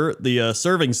the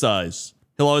serving size.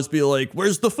 He'll always be like,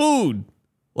 where's the food?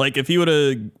 Like if he would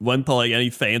have went to like any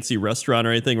fancy restaurant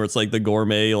or anything where it's like the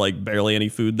gourmet, like barely any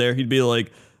food there, he'd be like,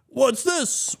 what's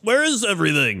this? Where is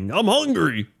everything? I'm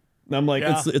hungry. And I'm like,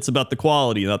 yeah. It's about the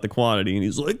quality, not the quantity. And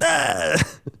he's like, ah.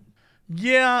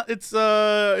 Yeah, it's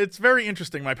very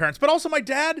interesting, my parents. But also my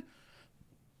dad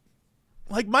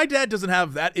doesn't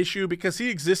have that issue because he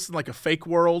exists in like a fake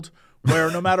world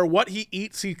where no matter what he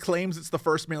eats, he claims it's the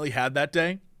first meal he had that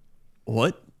day.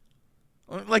 What?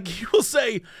 Like, he will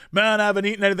say, man, I haven't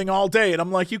eaten anything all day. And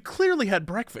I'm like, you clearly had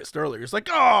breakfast earlier. He's like,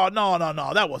 oh, no,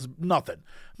 that was nothing.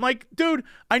 I'm like, dude,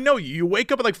 I know you. You wake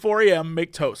up at like 4 a.m.,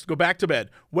 make toast, go back to bed,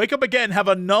 wake up again, have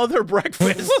another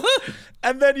breakfast,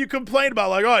 and then you complain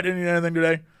about like, oh, I didn't eat anything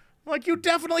today. I'm like, you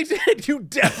definitely did. You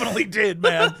definitely did,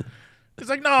 man. He's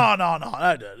like, no.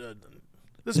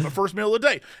 This is my first meal of the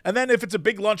day. And then if it's a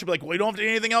big lunch, I'll be like, well, you don't have to eat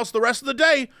anything else the rest of the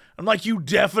day. I'm like, you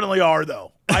definitely are,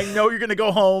 though. I know you're going to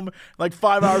go home like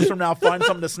 5 hours from now, find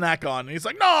something to snack on. And he's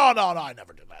like, no, I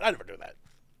never do that.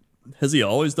 Has he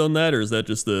always done that, or is that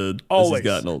just always? He's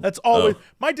gotten old? That's always. Oh.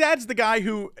 My dad's the guy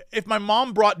who, if my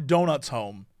mom brought donuts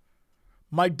home,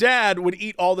 my dad would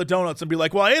eat all the donuts and be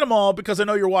like, well, I ate them all because I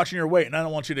know you're watching your weight and I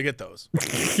don't want you to get those.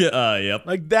 Yep.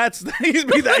 Like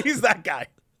he's that guy.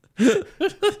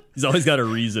 He's always got a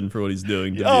reason for what he's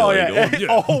doing.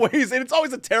 Always. And it's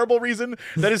always a terrible reason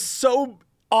that is so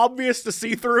obvious to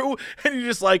see through. And you're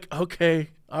just like, okay,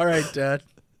 all right, Dad.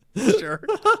 Sure.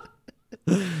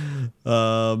 Yeah,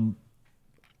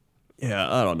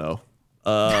 I don't know.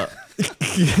 I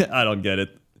don't get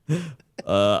it.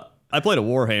 I played a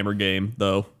Warhammer game,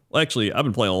 though. Well, actually, I've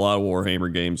been playing a lot of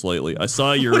Warhammer games lately. I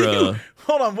saw your...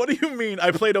 Hold on, what do you mean?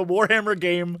 I played a Warhammer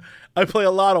game. I play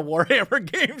a lot of Warhammer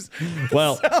games.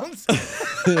 Well...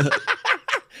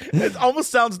 It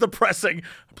almost sounds depressing.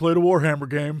 I played a Warhammer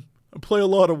game. I play a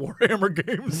lot of Warhammer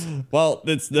games. Well,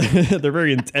 they're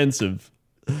very intensive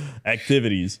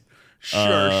activities.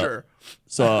 Sure.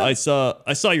 So I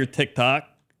saw your TikTok,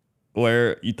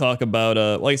 where you talk about,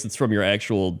 I guess it's from your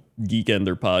actual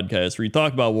Geekender podcast, where you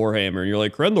talk about Warhammer, and you're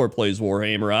like, Krendor plays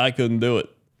Warhammer, I couldn't do it,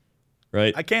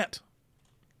 right? I can't.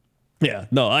 Yeah,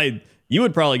 no, you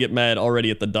would probably get mad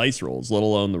already at the dice rolls, let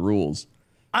alone the rules.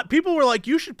 People were like,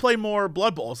 you should play more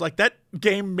Blood Bowls. Like, that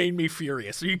game made me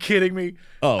furious. Are you kidding me?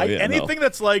 Oh, yeah, anything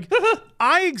that's like,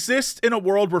 I exist in a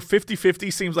world where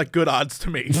 50-50 seems like good odds to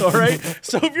me, all right?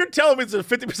 So if you're telling me it's a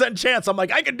 50% chance, I'm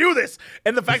like, I can do this.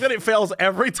 And the fact that it fails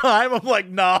every time, I'm like,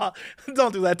 nah,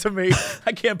 don't do that to me.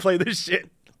 I can't play this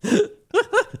shit.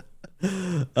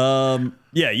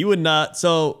 Yeah, you would not.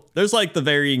 So there's like the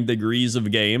varying degrees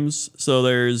of games. So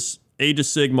there's Age of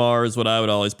Sigmar is what I would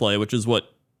always play, which is what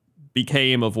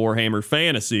became of Warhammer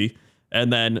Fantasy.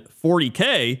 And then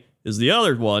 40K is the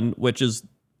other one, which is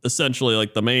essentially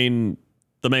like the main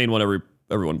one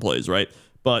everyone plays, right?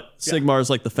 But Sigmar is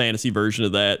like the fantasy version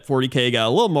of that. 40K got a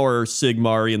little more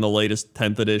Sigmar in the latest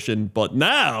 10th edition, but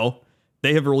now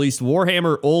they have released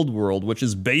Warhammer Old World, which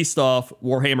is based off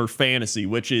Warhammer Fantasy,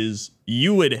 which is,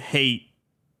 you would hate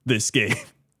this game.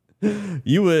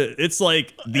 You would, it's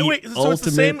like the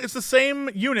ultimate. It's the same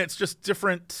units, just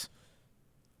different,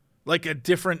 like a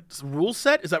different rule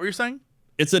set. Is that what you're saying?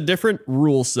 It's a different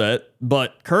rule set,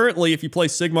 but currently, if you play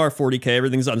Sigmar 40K,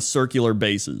 everything's on circular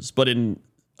bases. But in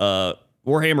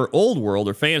Warhammer Old World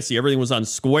or Fantasy, everything was on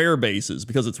square bases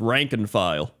because it's rank and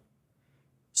file.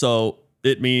 So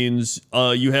it means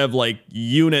you have like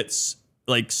units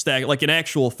like stack like an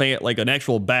actual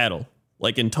battle,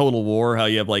 like in Total War, how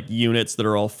you have like units that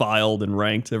are all filed and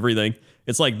ranked, everything.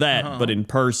 It's like that, but in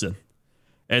person.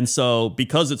 And so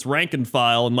because it's rank and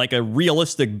file and like a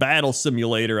realistic battle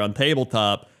simulator on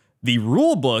tabletop, the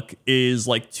rule book is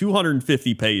like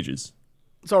 250 pages.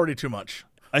 It's already too much.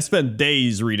 I spent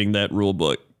days reading that rule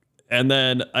book. And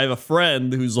then I have a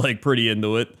friend who's like pretty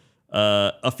into it.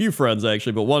 A few friends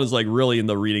actually, but one is like really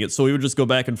into reading it. So we would just go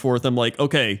back and forth. I'm like,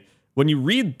 okay, when you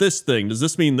read this thing, does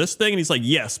this mean this thing? And he's like,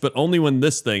 yes, but only when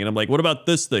this thing. And I'm like, what about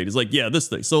this thing? He's like, yeah, this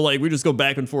thing. So like we just go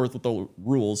back and forth with the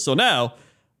rules. So now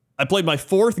I played my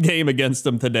 4th game against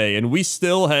him today, and we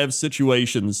still have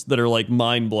situations that are like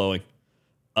mind blowing.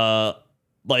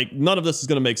 Like none of this is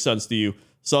gonna make sense to you.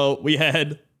 So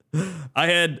I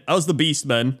was the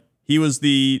Beastmen. He was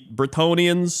the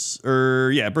Bretonians,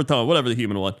 Breton, whatever the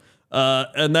human one.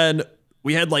 And then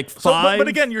we had like 5. But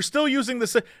again, you're still using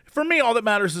this. For me, all that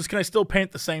matters is, can I still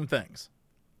paint the same things?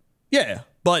 Yeah,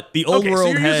 but the old world so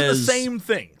you're has using the same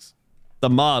things. The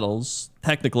models,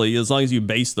 technically, as long as you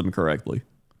base them correctly.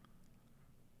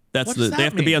 They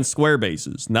have to be on square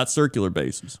bases, not circular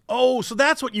bases. Oh, so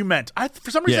that's what you meant. For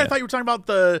some reason, I thought you were talking about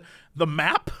the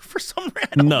map. For some reason,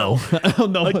 I don't know. I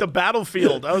don't know. Like the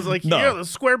battlefield. I was like, yeah, the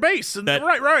square base. And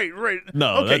right.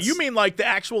 No. Okay, you mean like the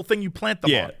actual thing you plant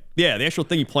them on. Yeah, the actual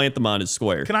thing you plant them on is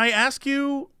square. Can I ask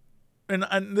you, and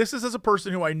this is as a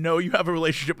person who I know you have a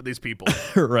relationship with these people.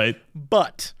 Right.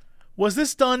 But was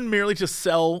this done merely to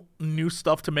sell new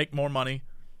stuff to make more money?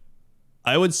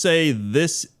 I would say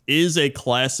this is a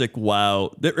classic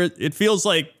WoW. It feels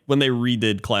like when they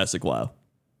redid classic WoW,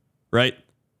 right?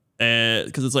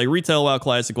 Because it's like retail WoW,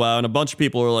 classic WoW, and a bunch of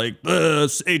people are like,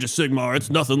 it's Age of Sigmar, it's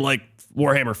nothing like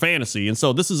Warhammer Fantasy. And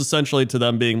so this is essentially to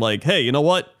them being like, hey, you know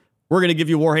what? We're going to give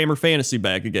you Warhammer Fantasy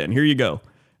back again. Here you go.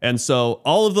 And so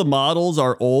all of the models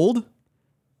are old.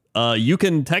 You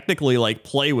can technically like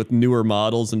play with newer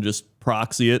models and just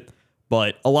proxy it.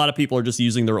 But a lot of people are just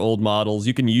using their old models.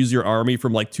 You can use your army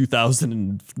from like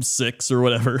 2006 or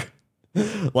whatever.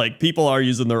 Like people are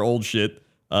using their old shit.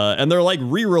 And they're like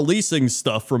re-releasing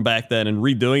stuff from back then and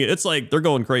redoing it. It's like they're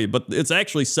going crazy, but it's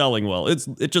actually selling well.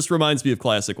 It just reminds me of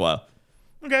classic WoW.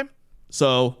 Okay.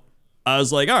 So I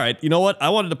was like, all right, you know what? I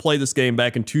wanted to play this game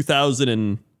back in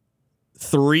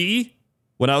 2003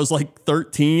 when I was like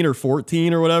 13 or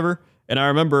 14 or whatever. And I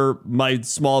remember my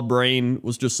small brain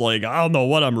was just like, I don't know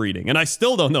what I'm reading. And I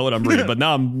still don't know what I'm reading, but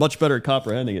now I'm much better at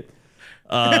comprehending it.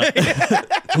 Okay,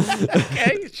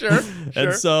 sure.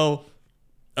 And so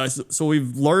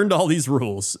we've learned all these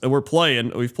rules and we're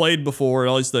playing. We've played before and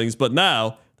all these things. But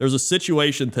now there's a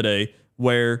situation today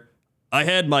where I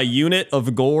had my unit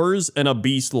of Gors and a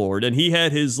Beast Lord. And he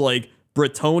had his like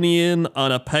Bretonian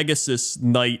on a Pegasus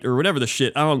Knight or whatever the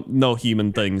shit. I don't know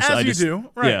human things. You do,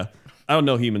 right. Yeah, I don't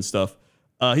know human stuff.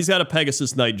 He's got a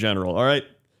Pegasus Knight General, all right?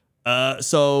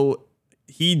 So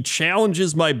he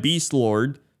challenges my Beast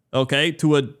Lord, okay,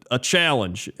 to a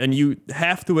challenge, and you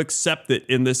have to accept it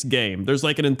in this game. There's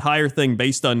like an entire thing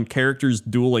based on characters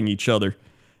dueling each other.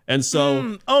 And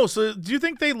so... so do you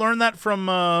think they learned that from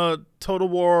Total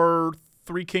War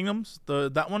 3 Kingdoms,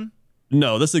 that one?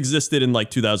 No, this existed in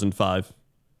like 2005.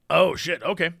 Oh shit.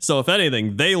 Okay. So if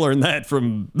anything, they learned that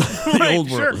from the Right,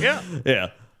 old world. sure,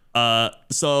 yeah. Yeah.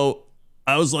 So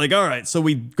I was like, all right. So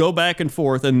we go back and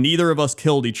forth, and neither of us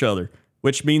killed each other,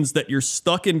 which means that you're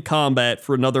stuck in combat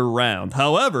for another round.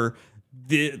 However,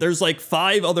 there's like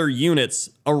 5 other units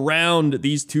around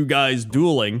these 2 guys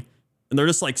dueling, and they're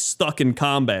just like stuck in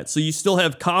combat. So you still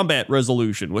have combat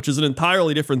resolution, which is an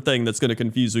entirely different thing that's going to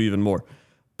confuse you even more.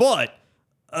 But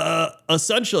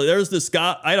essentially, there's this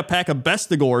guy. I had a pack of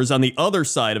Bestigors on the other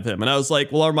side of him, and I was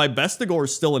like, well, are my Bestigors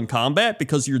still in combat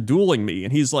because you're dueling me?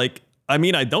 And he's like, I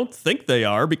mean, I don't think they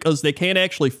are because they can't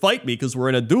actually fight me because we're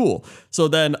in a duel. So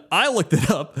then I looked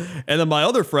it up, and then my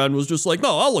other friend was just like,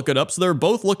 no, I'll look it up. So they're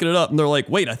both looking it up, and they're like,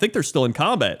 wait, I think they're still in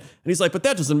combat. And he's like, but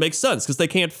that doesn't make sense because they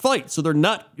can't fight. So they're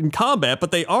not in combat,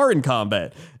 but they are in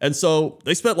combat. And so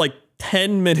they spent like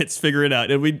 10 minutes figuring it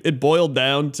out, and it boiled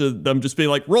down to them just being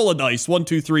like, roll a dice, 1,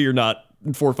 2, 3, you're not,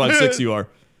 4, 5, 6, you are.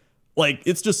 Like,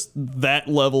 it's just that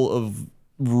level of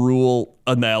rule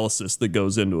analysis that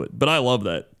goes into it. But I love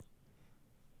that.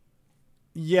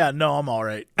 Yeah, no, I'm all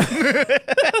right.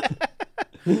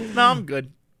 No, I'm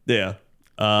good. Yeah.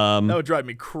 That would drive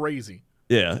me crazy.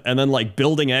 Yeah, and then like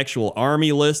building actual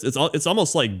army lists. It's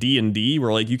almost like D&D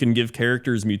where like you can give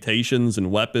characters mutations and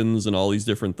weapons and all these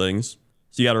different things.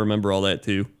 So you got to remember all that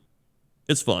too.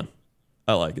 It's fun.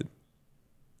 I like it.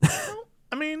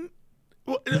 I mean,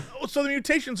 so the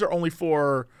mutations are only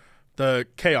for the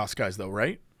Chaos guys, though,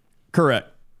 right? Correct.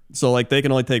 So like they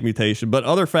can only take mutation, but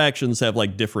other factions have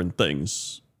like different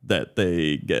things that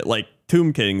they get. Like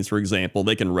Tomb Kings, for example,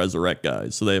 they can resurrect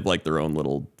guys, so they have like their own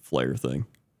little flair thing.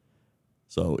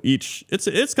 So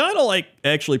it's kind of like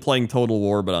actually playing Total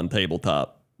War, but on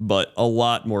tabletop, but a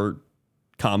lot more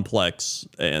complex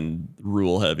and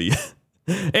rule heavy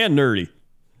and nerdy.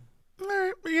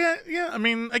 Yeah. I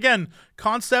mean, again,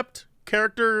 concept,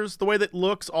 characters, the way that it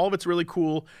looks, all of it's really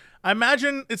cool. I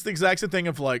imagine it's the exact same thing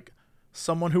of like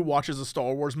someone who watches a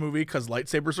Star Wars movie because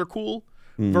lightsabers are cool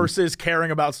versus caring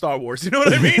about Star Wars. You know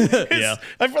what I mean? Yeah.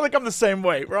 I feel like I'm the same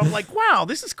way, where I'm like, wow,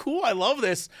 this is cool. I love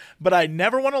this, but I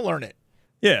never want to learn it.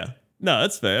 Yeah. No,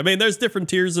 that's fair. I mean, there's different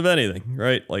tiers of anything,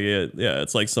 right? Like, yeah,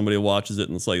 it's like somebody who watches it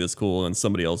and it's like, that's cool. And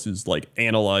somebody else who's like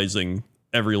analyzing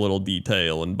every little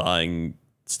detail and buying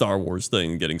Star Wars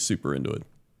thing and getting super into it.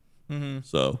 Mm-hmm.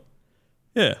 So,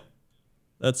 yeah.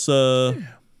 That's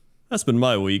been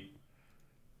my week.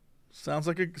 Sounds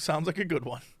like a good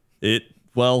one. It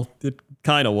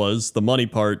kind of was. The money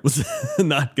part was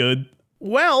not good.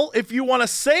 Well, if you want to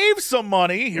save some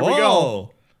money, here we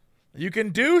go. You can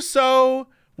do so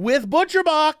with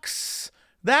ButcherBox.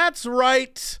 That's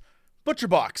right.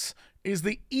 ButcherBox is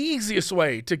the easiest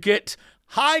way to get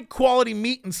high-quality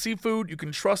meat and seafood you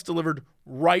can trust delivered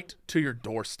right to your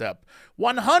doorstep.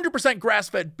 100%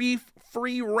 grass-fed beef,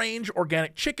 free-range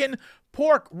organic chicken,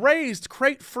 pork raised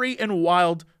crate-free, and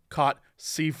wild-caught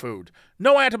seafood.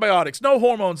 No antibiotics, no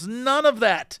hormones, none of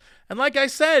that. And like I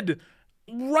said,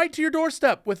 right to your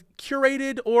doorstep with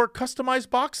curated or customized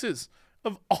boxes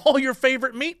of all your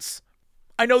favorite meats.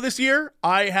 I know this year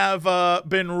I have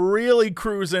been really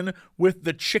cruising with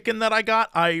the chicken that I got.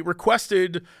 I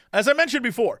requested, as I mentioned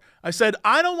before, I said,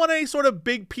 I don't want any sort of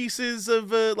big pieces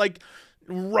of like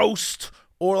roast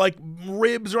or like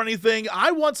ribs or anything.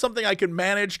 I want something I can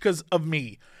manage because of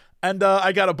me. And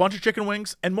I got a bunch of chicken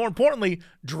wings and more importantly,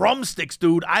 drumsticks,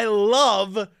 dude. I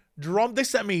love They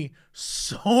sent me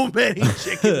so many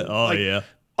chicken. Yeah.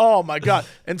 Oh my God.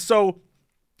 And so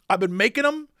I've been making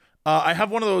them. I have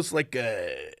one of those like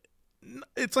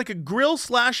it's like a grill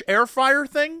 / air fryer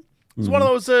thing. It's one of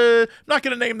those. I'm not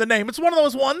gonna name the name. It's one of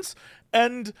those ones.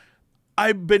 And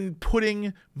I've been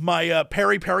putting my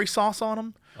peri peri sauce on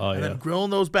them. And then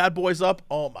grilling those bad boys up.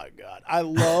 Oh my God, I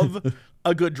love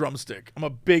a good drumstick. I'm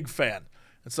a big fan.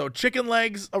 And so chicken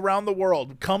legs around the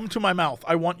world, come to my mouth.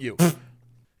 I want you.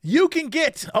 You can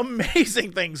get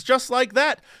amazing things just like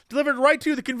that delivered right to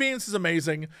you. The convenience is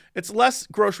amazing. It's less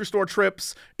grocery store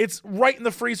trips. It's right in the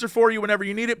freezer for you whenever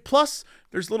you need it. Plus,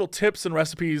 there's little tips and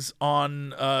recipes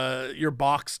on your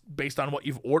box based on what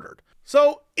you've ordered.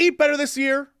 So eat better this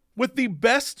year with the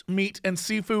best meat and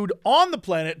seafood on the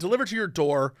planet delivered to your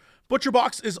door.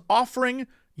 ButcherBox is offering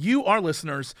you, our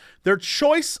listeners, their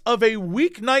choice of a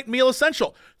weeknight meal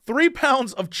essential. 3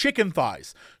 pounds of chicken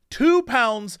thighs, 2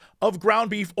 pounds of ground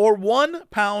beef, or 1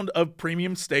 pound of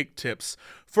premium steak tips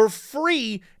for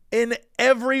free in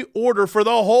every order for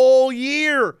the whole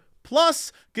year.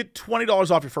 Plus, get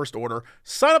 $20 off your first order.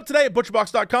 Sign up today at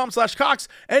butcherbox.com/Cox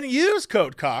and use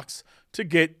code Cox to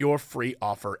get your free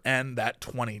offer and that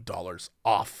 $20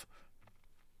 off.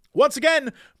 Once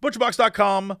again,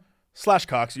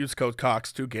 butcherbox.com/Cox. Use code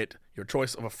Cox to get your your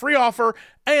choice of a free offer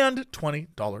and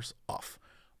 $20 off.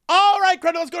 All right,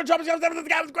 Crendor, let's go to Trump.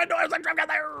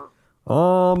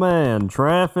 Oh man,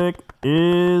 traffic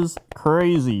is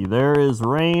crazy. There is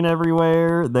rain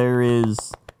everywhere. There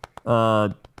is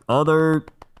other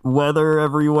weather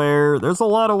everywhere. There's a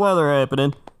lot of weather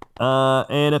happening.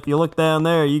 And if you look down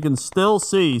there, you can still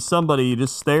see somebody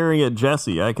just staring at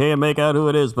Jesse. I can't make out who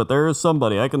it is, but there is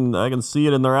somebody. I can see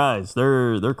it in their eyes.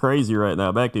 They're crazy right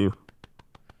now. Back to you.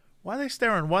 Why are they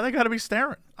staring? Why they gotta be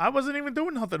staring? I wasn't even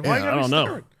doing nothing. Why you gotta be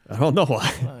staring? I don't know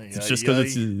why. It's just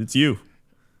because it's you.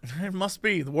 It must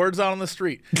be. The word's out on the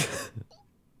street.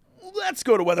 Let's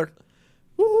go to weather.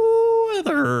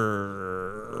 Weather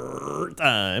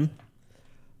time.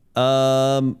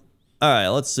 All right,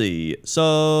 let's see.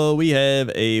 So we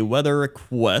have a weather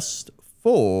request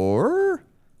for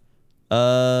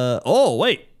oh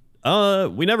wait.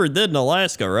 We never did in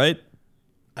Alaska, right?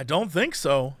 I don't think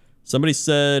so. Somebody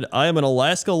said, I am an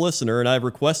Alaska listener and I've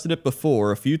requested it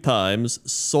before a few times.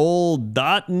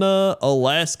 Soldotna,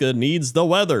 Alaska needs the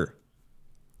weather.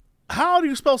 How do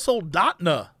you spell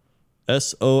Soldotna?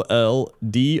 Soldotna.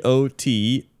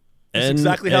 That's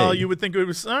exactly how you would think it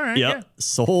was. All right. Yep. Yeah.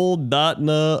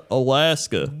 Soldotna,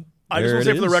 Alaska. I just want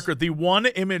to say for the record, the one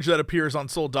image that appears on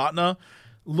Soldotna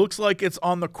looks like it's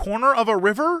on the corner of a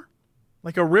river,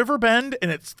 like a river bend,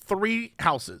 and it's 3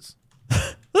 houses.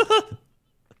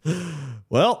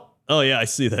 Well, oh yeah, I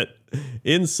see that.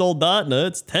 In Soldotna,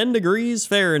 it's 10 degrees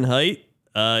Fahrenheit.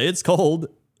 It's cold,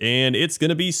 and it's going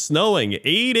to be snowing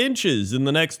 8 inches in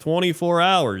the next 24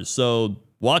 hours. So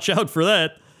watch out for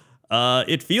that.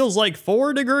 It feels like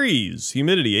 4 degrees.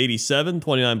 Humidity 87,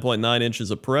 29.9 inches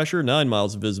of pressure, 9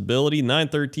 miles of visibility,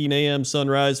 9:13 a.m.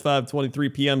 sunrise,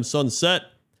 5:23 p.m. sunset.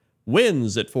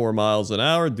 Winds at 4 miles an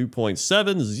hour, dew point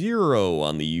 70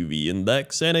 on the UV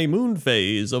index, and a moon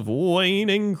phase of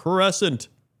waning crescent.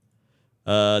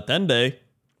 10 day.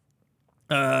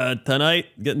 Tonight,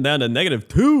 getting down to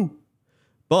 -2.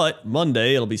 But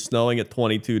Monday, it'll be snowing at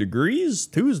 22 degrees.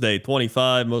 Tuesday,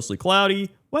 25, mostly cloudy.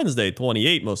 Wednesday,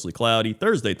 28, mostly cloudy.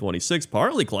 Thursday, 26,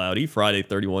 partly cloudy. Friday,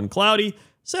 31, cloudy.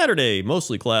 Saturday,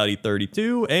 mostly cloudy,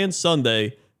 32. And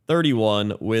Sunday,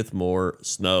 31 with more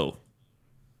snow.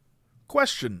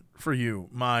 Question for you,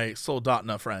 my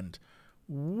Soldotna friend.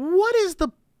 What is the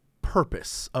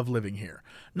purpose of living here?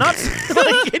 Not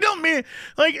like, you don't mean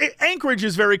like Anchorage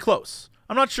is very close.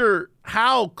 I'm not sure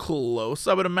how close.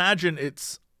 I would imagine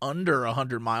it's under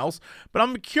 100 miles, but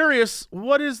I'm curious,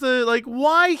 what is the, like,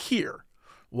 why here?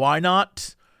 Why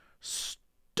not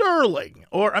Sterling?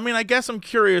 Or, I mean, I guess I'm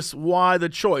curious why the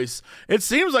choice. It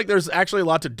seems like there's actually a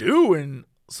lot to do in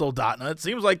Soldotna. It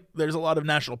seems like there's a lot of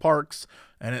national parks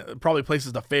and probably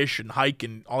places to fish and hike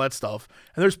and all that stuff.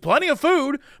 And there's plenty of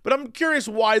food, but I'm curious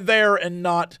why there and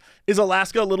not, is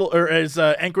Alaska a little, or is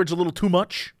Anchorage a little too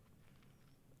much?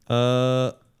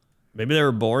 Maybe they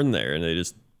were born there and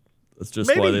that's just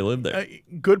Maybe. why they live there.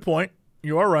 Good point.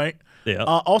 You are right. Yeah.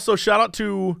 Also, shout out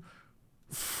to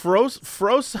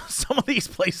some of these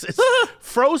places.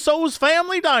 Froso's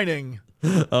Family Dining.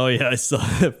 Oh yeah, I saw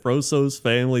it. Froso's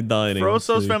Family Dining.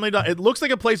 Froso's Family Dining. It looks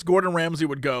like a place Gordon Ramsay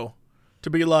would go to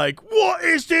be like, what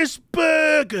is this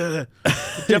burger?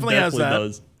 It definitely has that.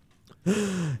 Does.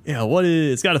 Yeah,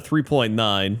 it's got a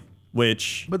 3.9,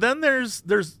 which. But then there's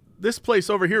this place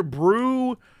over here,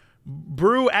 Brew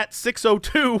at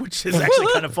 602, which is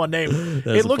actually kind of a fun name.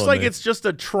 It looks like it's just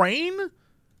a train,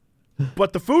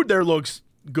 but the food there looks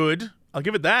good. I'll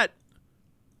give it that.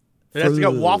 It's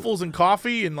got waffles and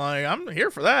coffee, and like I'm here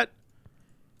for that.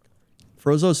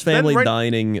 Froso's Family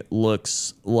Dining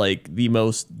looks like the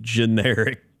most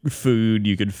generic food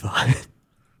you could find.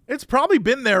 It's probably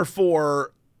been there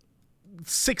for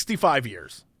 65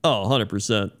 years. Oh,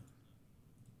 100%.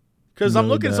 Because I'm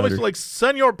looking at some place like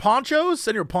Senor Ponchos.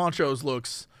 Senor Ponchos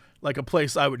looks like a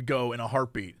place I would go in a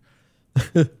heartbeat.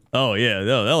 Oh, yeah.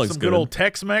 No, that looks good. Some good old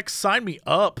Tex-Mex. Sign me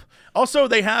up. Also,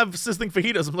 they have sizzling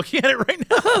fajitas. I'm looking at it right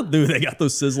now. Dude, they got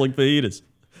those sizzling fajitas.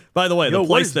 By the way, the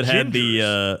place that had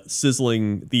the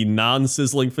non-sizzling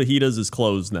fajitas is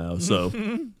closed now. So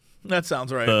that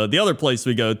sounds right. The other place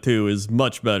we go to is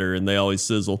much better, and they always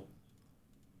sizzle.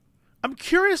 I'm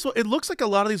curious. It looks like a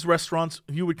lot of these restaurants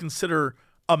you would consider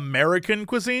American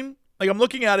cuisine. Like I'm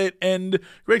looking at it, and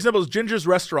great example is Ginger's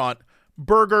Restaurant.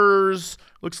 Burgers,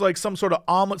 looks like some sort of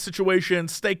omelet situation,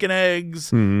 steak and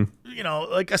eggs, you know,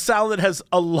 like a salad that has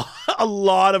a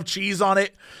lot of cheese on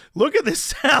it. Look at this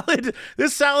salad.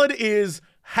 This salad is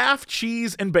half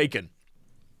cheese and bacon.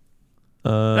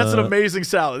 That's an amazing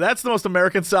salad. That's the most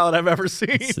American salad I've ever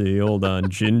seen. Let's see, hold on.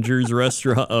 Ginger's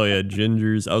Restaurant. Oh, yeah,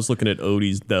 Ginger's. I was looking at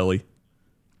Odie's Deli.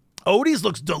 Odie's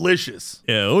looks delicious.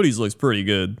 Yeah, Odie's looks pretty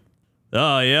good.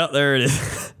 Oh, yeah, there it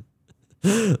is.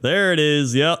 There it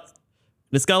is. Yep.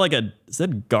 It's got like is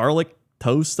that garlic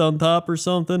toast on top or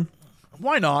something?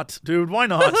 Why not, dude? Why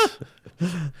not?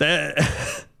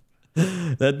 That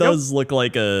that does look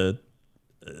like it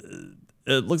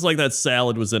looks like that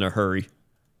salad was in a hurry.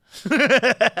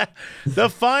 The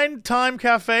Fine Time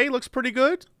Cafe looks pretty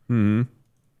good. Hmm.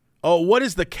 Oh, what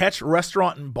is the Catch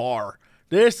Restaurant and Bar?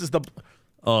 This is the...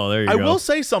 Oh, there you I go. will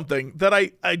say something that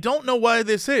I don't know why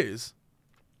this is.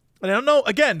 And I don't know,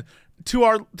 again, to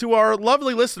our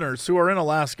lovely listeners who are in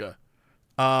Alaska,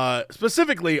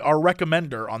 specifically our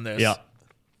recommender on this. Yeah.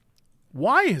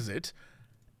 Why is it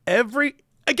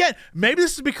again, maybe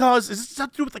this is because, is this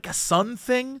something to do with like a sun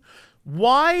thing?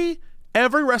 Why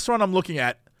every restaurant I'm looking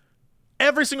at,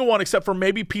 every single one except for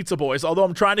maybe Pizza Boys, although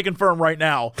I'm trying to confirm right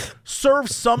now,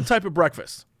 serves some type of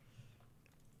breakfast.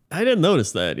 I didn't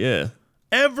notice that. Yeah.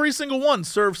 Every single one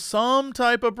serves some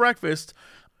type of breakfast.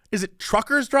 Is it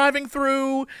truckers driving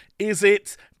through? Is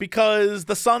it because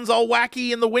the sun's all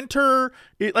wacky in the winter?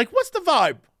 What's the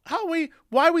vibe?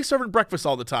 Why are we serving breakfast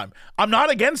all the time? I'm not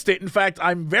against it. In fact,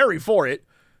 I'm very for it.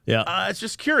 Yeah. It's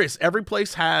just curious. Every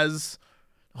place has...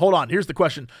 Hold on. Here's the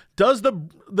question. Does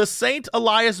the St.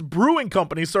 Elias Brewing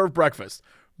Company serve breakfast?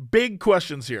 Big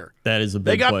questions here. That is a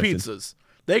They big got question. pizzas.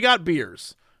 They got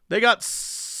beers. They got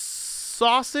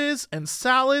sauces and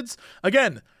salads.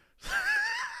 Again,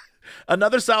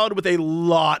 another salad with a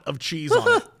lot of cheese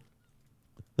on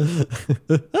it.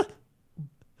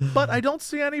 But I don't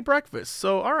see any breakfast.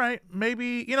 So, all right,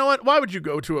 maybe, you know what? Why would you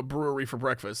go to a brewery for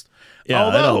breakfast? Yeah,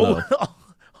 I don't know.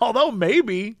 Although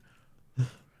maybe...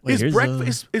 Wait,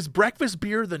 Is breakfast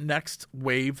beer the next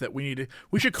wave that we need to...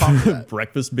 We should conquer that.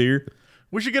 breakfast beer.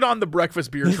 We should get on the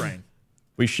breakfast beer train.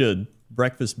 We should.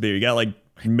 Breakfast beer. You got like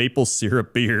maple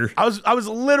syrup beer. I was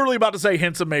literally about to say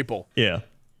hints of maple. Yeah.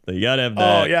 So you gotta have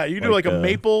that. Oh yeah, you do like a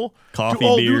maple coffee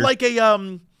do beer.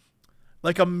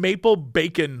 like a maple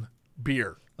bacon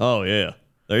beer. Oh yeah.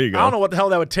 There you go. I don't know what the hell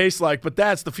that would taste like, but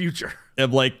that's the future.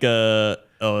 Have like have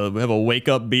a wake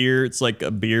up beer. It's like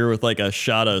a beer with like a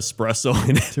shot of espresso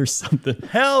in it or something.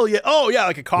 Hell yeah. Oh yeah,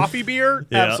 like a coffee beer?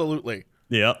 Yeah. Absolutely.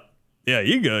 Yeah. Yeah,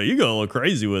 you go a little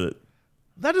crazy with it.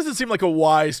 That doesn't seem like a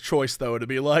wise choice though, to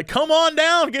be like, come on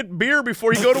down, get beer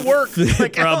before you go to work.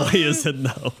 Like, Probably isn't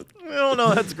no. I don't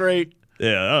know, that's great.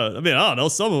 Yeah, I mean, I don't know.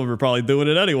 Some of them are probably doing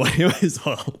it anyway as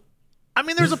well. I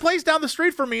mean, there's a place down the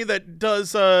street from me that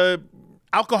does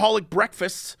alcoholic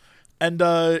breakfasts, and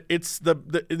it's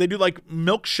they do like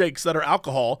milkshakes that are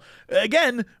alcohol.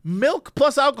 Again, milk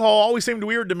plus alcohol always seemed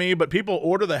weird to me, but people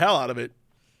order the hell out of it.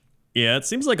 Yeah, it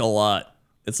seems like a lot.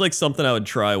 It's like something I would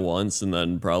try once and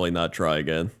then probably not try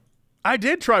again. I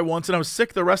did try once, and I was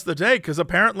sick the rest of the day because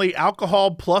apparently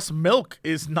alcohol plus milk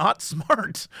is not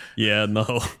smart. Yeah,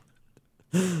 no.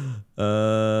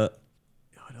 What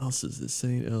else is this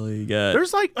St. Ellie? You got?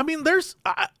 There's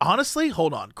honestly,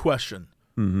 hold on, question.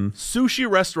 Sushi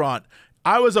restaurant.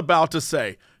 I was about to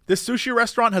say, this sushi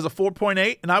restaurant has a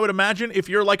 4.8, and I would imagine if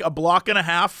you're like a block and a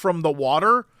half from the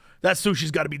water, that sushi's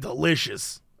got to be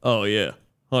delicious. Oh yeah,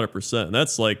 100%.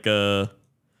 That's like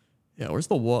yeah. Where's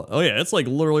the water? Oh yeah, it's like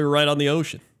literally right on the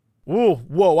ocean.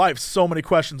 Whoa! I have so many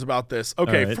questions about this.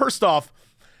 Okay, right. First off,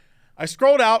 I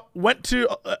scrolled out, went to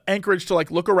Anchorage to like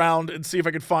look around and see if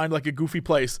I could find like a goofy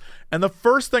place, and the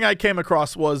first thing I came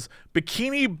across was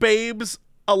Bikini Babes,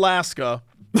 Alaska,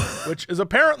 which is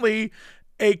apparently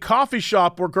a coffee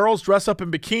shop where girls dress up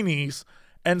in bikinis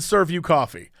and serve you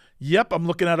coffee. Yep, I'm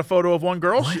looking at a photo of one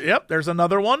girl. Yep, there's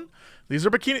another one. These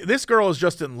are bikini. This girl is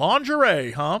just in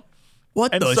lingerie, huh?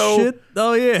 What And the so- shit?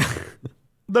 Oh yeah.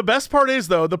 The best part is,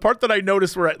 though, the part that I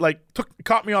noticed where it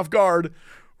caught me off guard,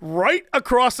 right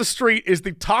across the street is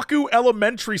the Taku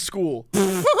Elementary School.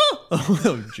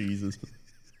 Oh Jesus.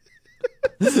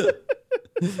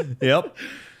 Yep.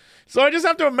 So I just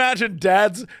have to imagine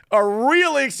dads are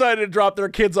really excited to drop their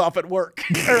kids off at work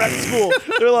or at school.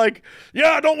 They're like,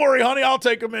 yeah, don't worry, honey, I'll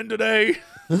take them in today.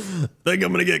 Think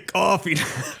I'm gonna get coffee.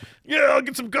 Yeah, I'll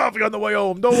get some coffee on the way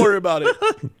home. Don't worry about it.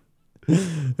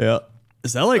 Yeah.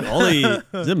 Is that like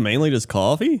is it mainly just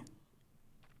coffee?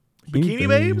 Bikini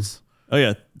Babes? Oh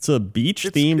yeah, it's a beach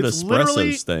themed it's espresso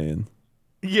literally- stand.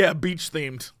 Yeah, beach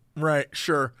themed. Right,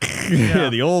 sure. Yeah,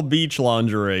 the old beach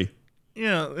lingerie.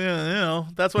 Yeah, you know,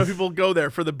 that's why people go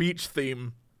there, for the beach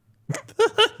theme.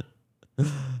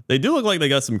 They do look like they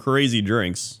got some crazy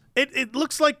drinks. It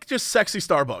looks like just sexy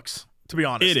Starbucks, to be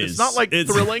honest. It It's is. not like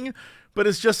It's- thrilling, but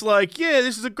it's just like, yeah,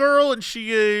 this is a girl and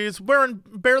she is wearing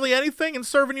barely anything and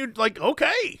serving you like,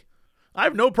 okay. I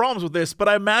have no problems with this, but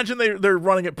I imagine they're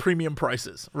running at premium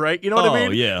prices, right? You know what I mean?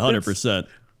 Oh yeah, 100%.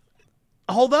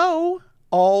 Although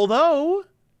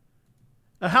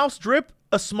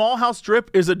A small house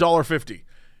drip is $1.50.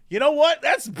 You know what?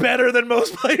 That's better than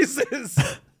most places.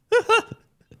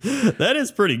 That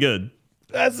is pretty good.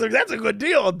 That's a good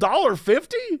deal.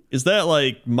 $1.50? Is that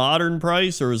like modern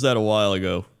price or was that a while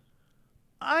ago?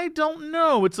 I don't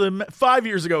know. It's 5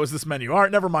 years ago is this menu. All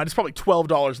right, never mind. It's probably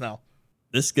 $12 now.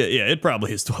 This guy, yeah, it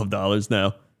probably is $12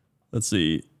 now. Let's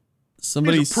see. These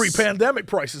Somebody's are pre-pandemic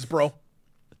prices, bro.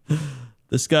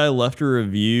 This guy left a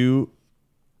review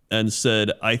and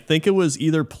said, I think it was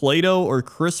either Plato or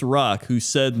Chris Rock who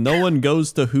said no one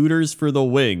goes to Hooters for the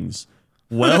wings.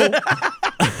 Well,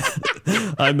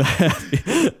 I'm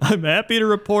happy to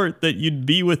report that you'd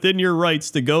be within your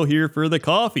rights to go here for the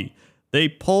coffee. They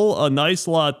pull a nice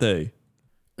latte.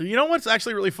 You know what's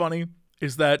actually really funny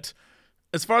is that,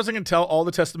 as far as I can tell, all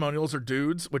the testimonials are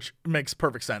dudes, which makes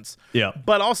perfect sense. Yeah.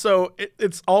 But also,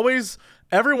 it's always,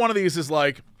 every one of these is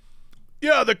like,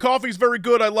 yeah, the coffee's very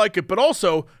good, I like it, but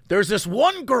also, there's this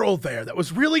one girl there that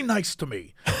was really nice to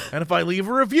me. And if I leave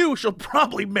a review, she'll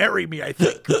probably marry me, I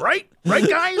think. Right? Right,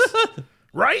 guys?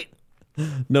 Right?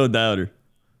 No doubter.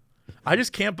 I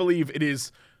just can't believe it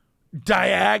is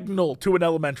diagonal to an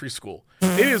elementary school.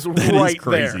 It is That right is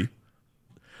crazy. there.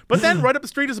 But then right up the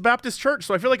street is a Baptist church,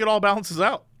 so I feel like it all balances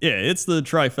out. Yeah, it's the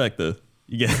trifecta.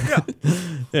 You get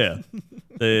yeah.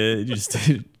 They just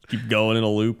keep going in a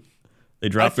loop. They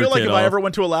drop I feel their like kid if off. I ever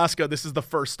went to Alaska, this is the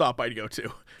first stop I'd go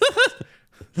to.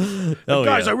 Oh,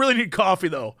 Guys, yeah. I really need coffee,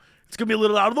 though. It's going to be a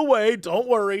little out of the way. Don't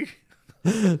worry.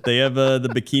 They have the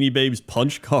Bikini Babes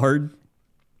punch card.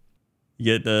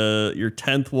 You get your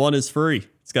 10th one is free.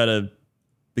 It's got a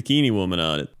bikini woman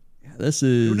on it. Yeah, this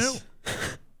is. Who knew?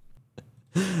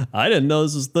 I didn't know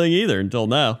this was a thing either until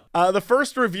now. The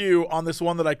first review on this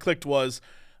one that I clicked was,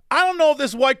 I don't know if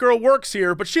this white girl works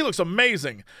here, but she looks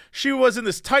amazing. She was in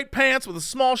this tight pants with a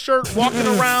small shirt, walking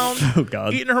around, Oh,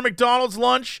 God. eating her McDonald's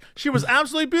lunch. She was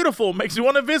absolutely beautiful. Makes me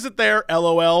want to visit there.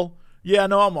 LOL. Yeah,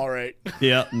 no, I'm all right.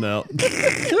 Yeah, no.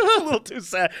 A little too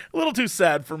sad. A little too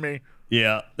sad for me.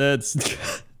 Yeah, that's.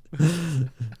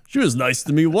 She was nice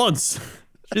to me once.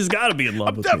 She's got to be in love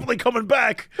I'm with definitely coming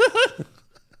back.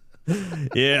 me.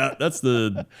 Yeah, that's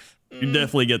the. You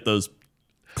definitely get those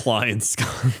clients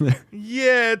going there.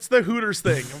 Yeah, it's the Hooters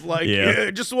thing. I'm like, Yeah.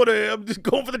 I'm just going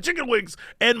for the chicken wings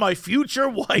and my future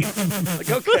wife.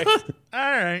 Like, okay, all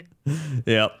right,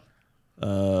 Yep.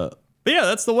 But yeah,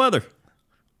 that's the weather.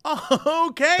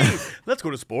 okay. Let's go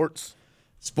to sports.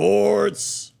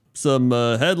 Sports. Some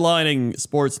headlining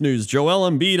sports news. Joel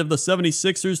Embiid of the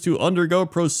 76ers to undergo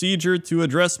procedure to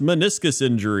address meniscus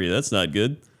injury. That's not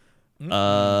good.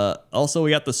 Also, we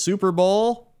got the Super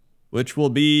Bowl, which will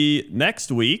be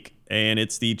next week, and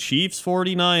it's the Chiefs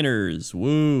 49ers.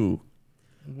 Woo.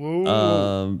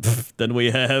 Whoa. Then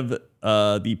we have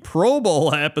the Pro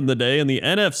Bowl happened today, and the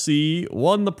NFC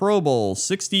won the Pro Bowl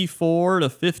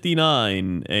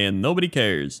 64-59, and nobody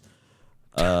cares.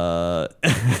 And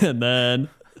then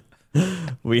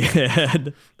we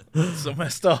had So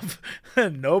messed up.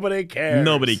 Nobody cares.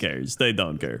 nobody cares. They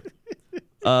don't care.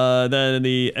 Then in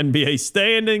the NBA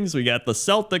standings, we got the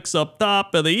Celtics up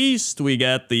top of the East. We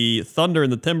got the Thunder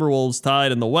and the Timberwolves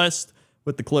tied in the West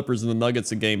with the Clippers and the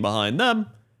Nuggets a game behind them.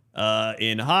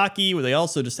 In hockey, where they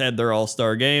also just had their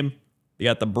All-Star game, you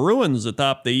got the Bruins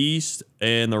atop the East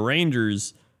and the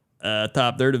Rangers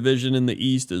atop their division in the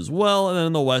East as well. And then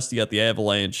in the West, you got the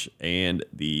Avalanche and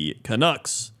the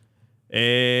Canucks.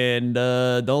 And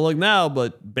don't look now,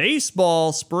 but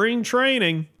baseball spring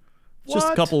training. It's just a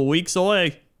What? couple of weeks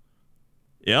away.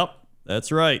 Yep, that's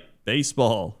right.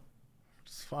 Baseball.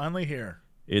 It's finally here.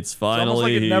 It's It's finally almost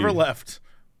like it here. never left.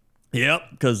 Yep,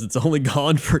 because it's only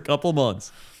gone for a couple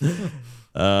months.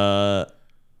 And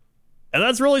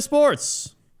that's really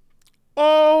sports.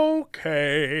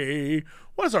 Okay.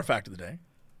 What is our fact of the day?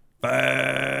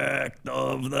 Fact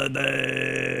of the day.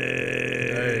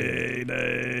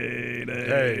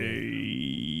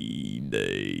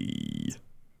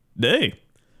 Day.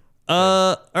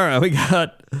 All right, we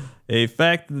got a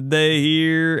fact of the day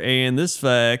here, and this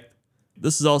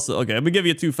is also okay. I'm gonna give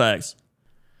you two facts.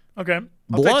 Okay.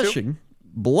 I'll take two.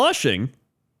 Blushing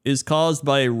is caused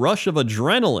by a rush of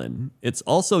adrenaline. It's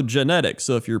also genetic,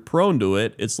 so if you're prone to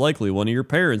it, it's likely one of your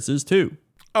parents is too.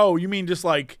 Oh, you mean just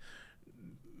like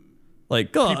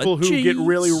Like God, people who get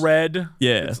really jeez. red?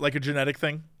 Yeah. It's like a genetic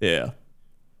thing. Yeah.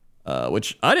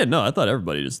 Which I didn't know. I thought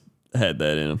everybody just had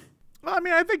that in them. Well, I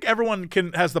mean, I think everyone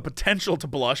has the potential to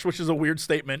blush, which is a weird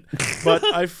statement, but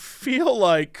I feel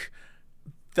like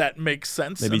that makes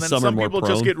sense. Maybe and then some are more people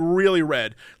just prone. get really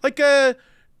red. Like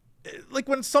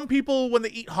when some people, when they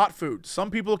eat hot food, some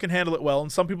people can handle it well, and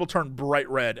some people turn bright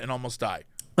red and almost die.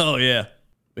 Oh yeah.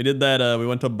 We did that. We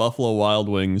went to Buffalo Wild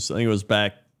Wings. I think it was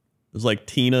back. It was like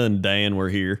Tina and Dan were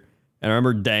here. And I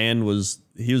remember Dan was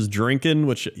drinking,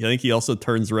 which I think he also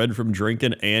turns red from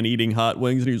drinking and eating hot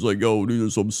wings. And he was like, "Oh, these are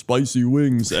some spicy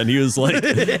wings." And he was like,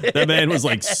 that man was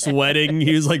like sweating.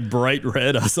 He was like bright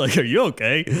red. I was like, "Are you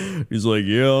okay?" He's like,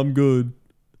 "Yeah, I'm good."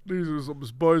 These are some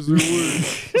spicy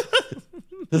wings.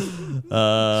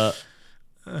 The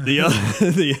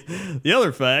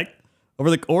other fact,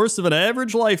 over the course of an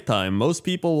average lifetime, most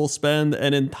people will spend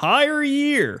an entire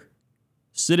year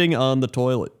sitting on the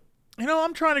toilet. You know,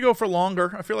 I'm trying to go for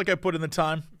longer. I feel like I put in the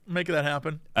time. Make that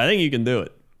happen. I think you can do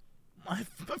it. I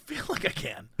feel like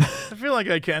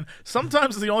I can.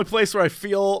 Sometimes it's the only place where I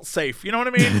feel safe. You know what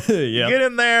I mean? Yeah. You get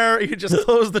in there, you just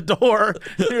close the door,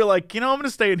 and you're like, I'm going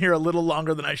to stay in here a little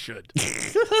longer than I should.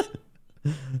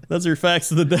 That's your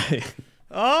facts of the day.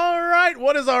 All right.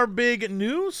 What is our big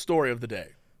news story of the day?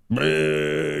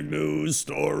 Big news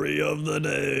story of the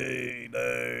day.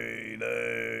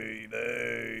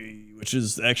 Which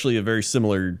is actually a very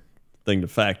similar thing to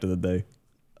fact of the day.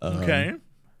 Okay.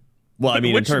 Well, I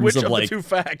mean, in terms of like the two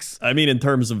facts. I mean, in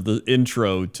terms of the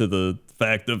intro to the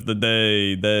fact of the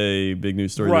day, big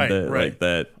news story of the day, like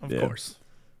that. Of course.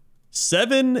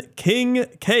 7 king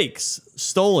cakes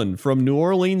stolen from New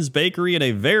Orleans bakery in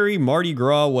a very Mardi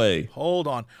Gras way. Hold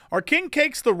on. Are king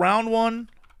cakes the round one?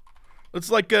 It's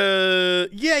like a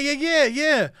yeah.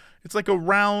 It's like a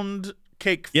round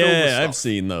cake filled with stuff. I've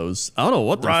seen those. I don't know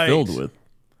what they're filled with.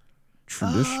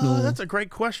 Traditional. That's a great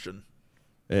question.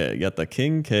 Yeah, you got the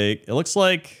king cake. It looks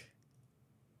like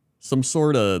some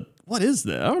sort of, what is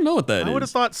that? I don't know what that is. I would have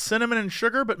thought cinnamon and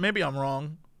sugar, but maybe I'm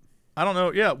wrong. I don't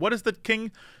know. Yeah, what does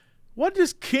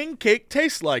king cake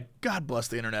taste like? God bless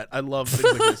the internet. I love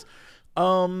things like this.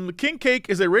 King cake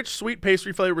is a rich, sweet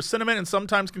pastry flavored with cinnamon and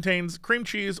sometimes contains cream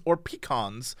cheese or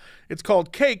pecans. It's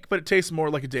called cake, but it tastes more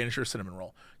like a Danish or cinnamon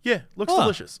roll. Yeah, looks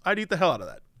delicious. I'd eat the hell out of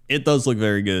that. It does look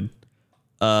very good.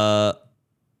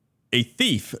 A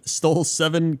thief stole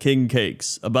 7 king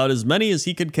cakes, about as many as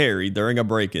he could carry during a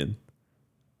break-in.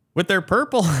 With their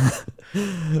purple...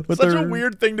 Such a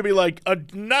weird thing to be like, a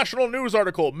national news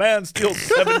article, man steals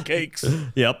 7 cakes.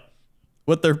 Yep.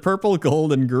 With their purple,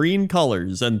 gold, and green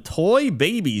colors and toy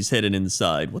babies hidden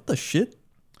inside. What the shit?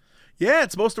 Yeah,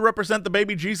 it's supposed to represent the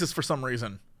baby Jesus for some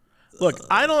reason. Look,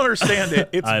 I don't understand it.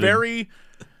 It's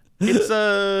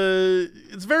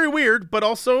it's very weird, but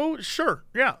also, sure,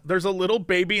 yeah, there's a little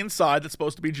baby inside that's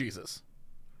supposed to be Jesus.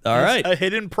 All right. A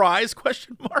hidden prize,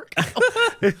 question mark?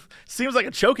 It seems like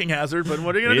a choking hazard, but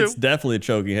what are you going to do? It's definitely a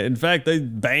choking hazard. In fact, they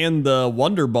banned the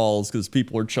Wonder Balls because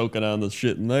people were choking on the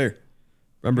shit in there.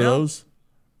 Remember those?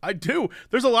 I do.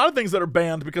 There's a lot of things that are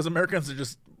banned because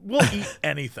Americans will eat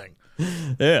anything.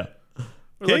 Yeah.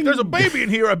 Like, there's a baby in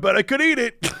here, I bet I could eat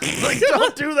it. Like,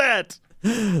 don't do that.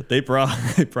 They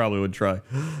probably would try.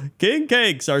 King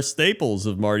cakes are staples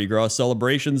of Mardi Gras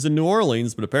celebrations in New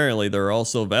Orleans, but apparently they're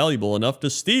also valuable enough to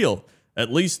steal,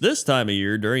 at least this time of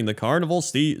year during the carnival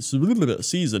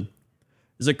season.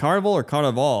 Is it carnival or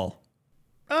carnival?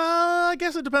 I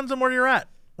guess it depends on where you're at,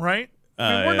 right?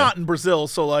 I mean, we're not in Brazil,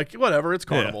 so like, whatever, it's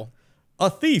carnival. Yeah. A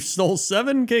thief stole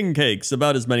 7 king cakes,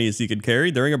 about as many as he could carry,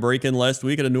 during a break-in last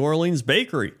week at a New Orleans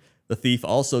bakery. The thief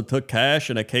also took cash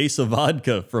and a case of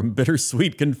vodka from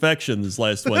Bittersweet Confections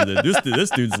last Wednesday. This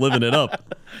dude's living it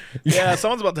up. Yeah,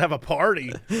 someone's about to have a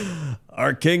party.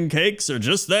 Our king cakes are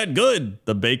just that good,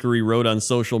 the bakery wrote on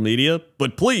social media.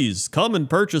 But please, come and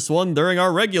purchase one during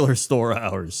our regular store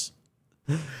hours.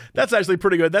 That's actually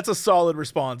pretty good. That's a solid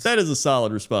response. That is a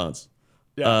solid response.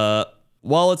 Yeah.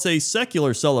 While it's a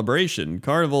secular celebration,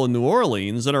 Carnival in New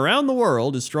Orleans and around the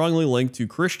world is strongly linked to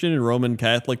Christian and Roman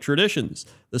Catholic traditions.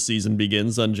 The season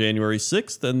begins on January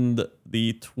 6th and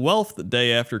the 12th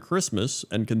day after Christmas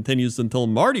and continues until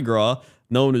Mardi Gras,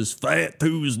 known as Fat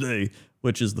Tuesday,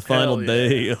 which is the final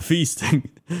day of feasting,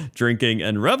 drinking,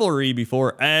 and revelry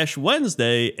before Ash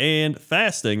Wednesday and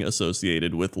fasting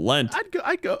associated with Lent.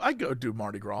 I'd go do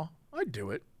Mardi Gras. I'd do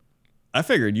it. I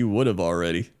figured you would have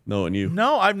already, knowing you.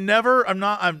 No, I've never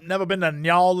been to New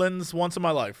Orleans once in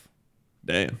my life.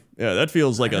 Damn. Yeah, that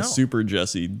feels like a super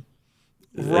Jesse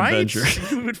adventure.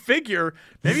 You would figure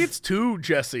maybe it's too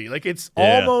Jesse. Like it's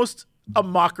almost a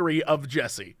mockery of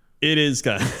Jesse. It is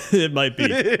kind of, it might be.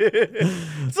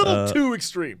 It's a little too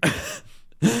extreme.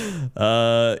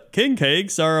 King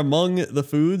cakes are among the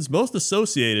foods most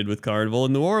associated with Carnival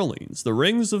in New Orleans. The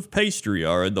rings of pastry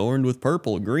are adorned with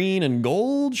purple, green, and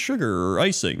gold sugar or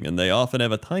icing, and they often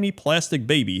have a tiny plastic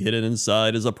baby hidden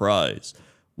inside as a prize.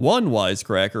 One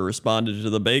wisecracker responded to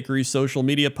the bakery's social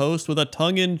media post with a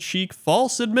tongue-in-cheek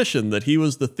false admission that he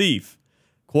was the thief.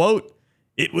 Quote,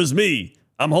 "It was me.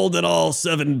 I'm holding all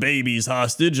 7 babies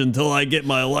hostage until I get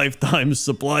my lifetime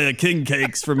supply of king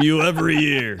cakes from you every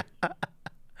year.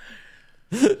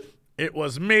 It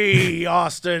was me,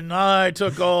 Austin. I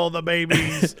took all the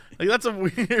babies. Like, that's a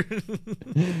weird.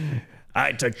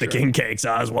 I took the king cakes,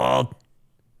 Oswald.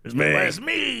 It It was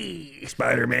me.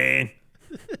 Spider-Man.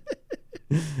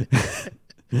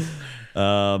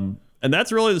 And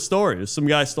that's really the story. Some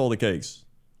guy stole the cakes.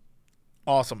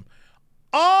 Awesome.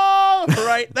 All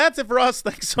right. That's it for us.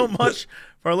 Thanks so much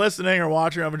for listening or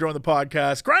watching. I'm enjoying the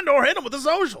podcast. Crendor, hit him with the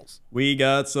socials. We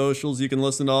got socials. You can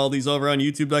listen to all these over on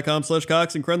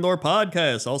youtube.com/Cox and Crendor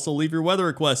podcast. Also, leave your weather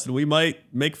requests, and we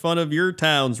might make fun of your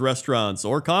town's restaurants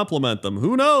or compliment them.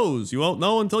 Who knows? You won't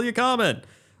know until you comment.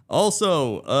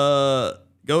 Also,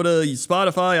 go to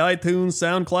Spotify, iTunes,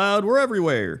 SoundCloud. We're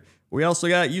everywhere. We also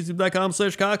got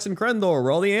youtube.com/Cox and Crendor,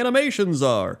 where all the animations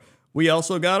are. We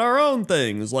also got our own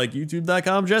things like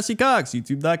youtube.com Jesse Cox,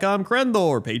 youtube.com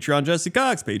Crendor, Patreon Jesse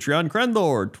Cox, Patreon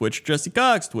Crendor, Twitch Jesse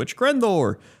Cox, Twitch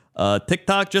Crendor,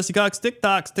 TikTok Jesse Cox,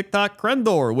 TikTok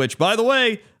Crendor, which, by the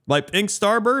way, my pink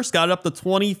starburst got up to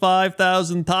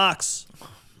 25,000 tox.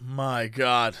 My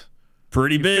God.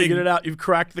 Pretty big. Figured it out. You've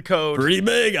cracked the code. Pretty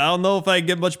big. I don't know if I can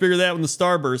get much bigger than that with the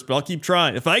Starburst, but I'll keep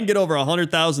trying. If I can get over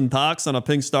 100,000 tox on a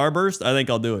pink Starburst, I think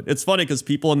I'll do it. It's funny because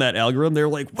people in that algorithm, they're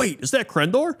like, wait, is that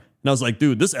Crendor? And I was like,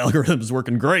 dude, this algorithm is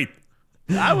working great.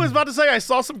 I was about to say, I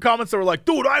saw some comments that were like,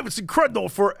 dude, I haven't seen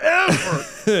Crendor forever.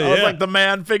 I was like, the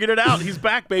man figured it out. He's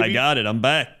back, baby. I got it. I'm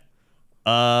back.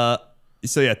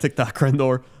 So yeah, TikTok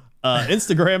Crendor.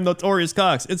 Instagram Notorious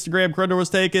Cox. Instagram Crendor was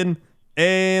taken.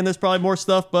 And there's probably more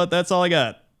stuff, but that's all I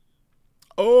got.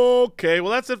 Okay, well,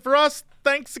 that's it for us.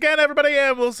 Thanks again, everybody,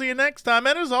 and we'll see you next time.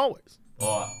 And as always,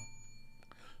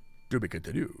 to be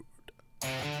continued.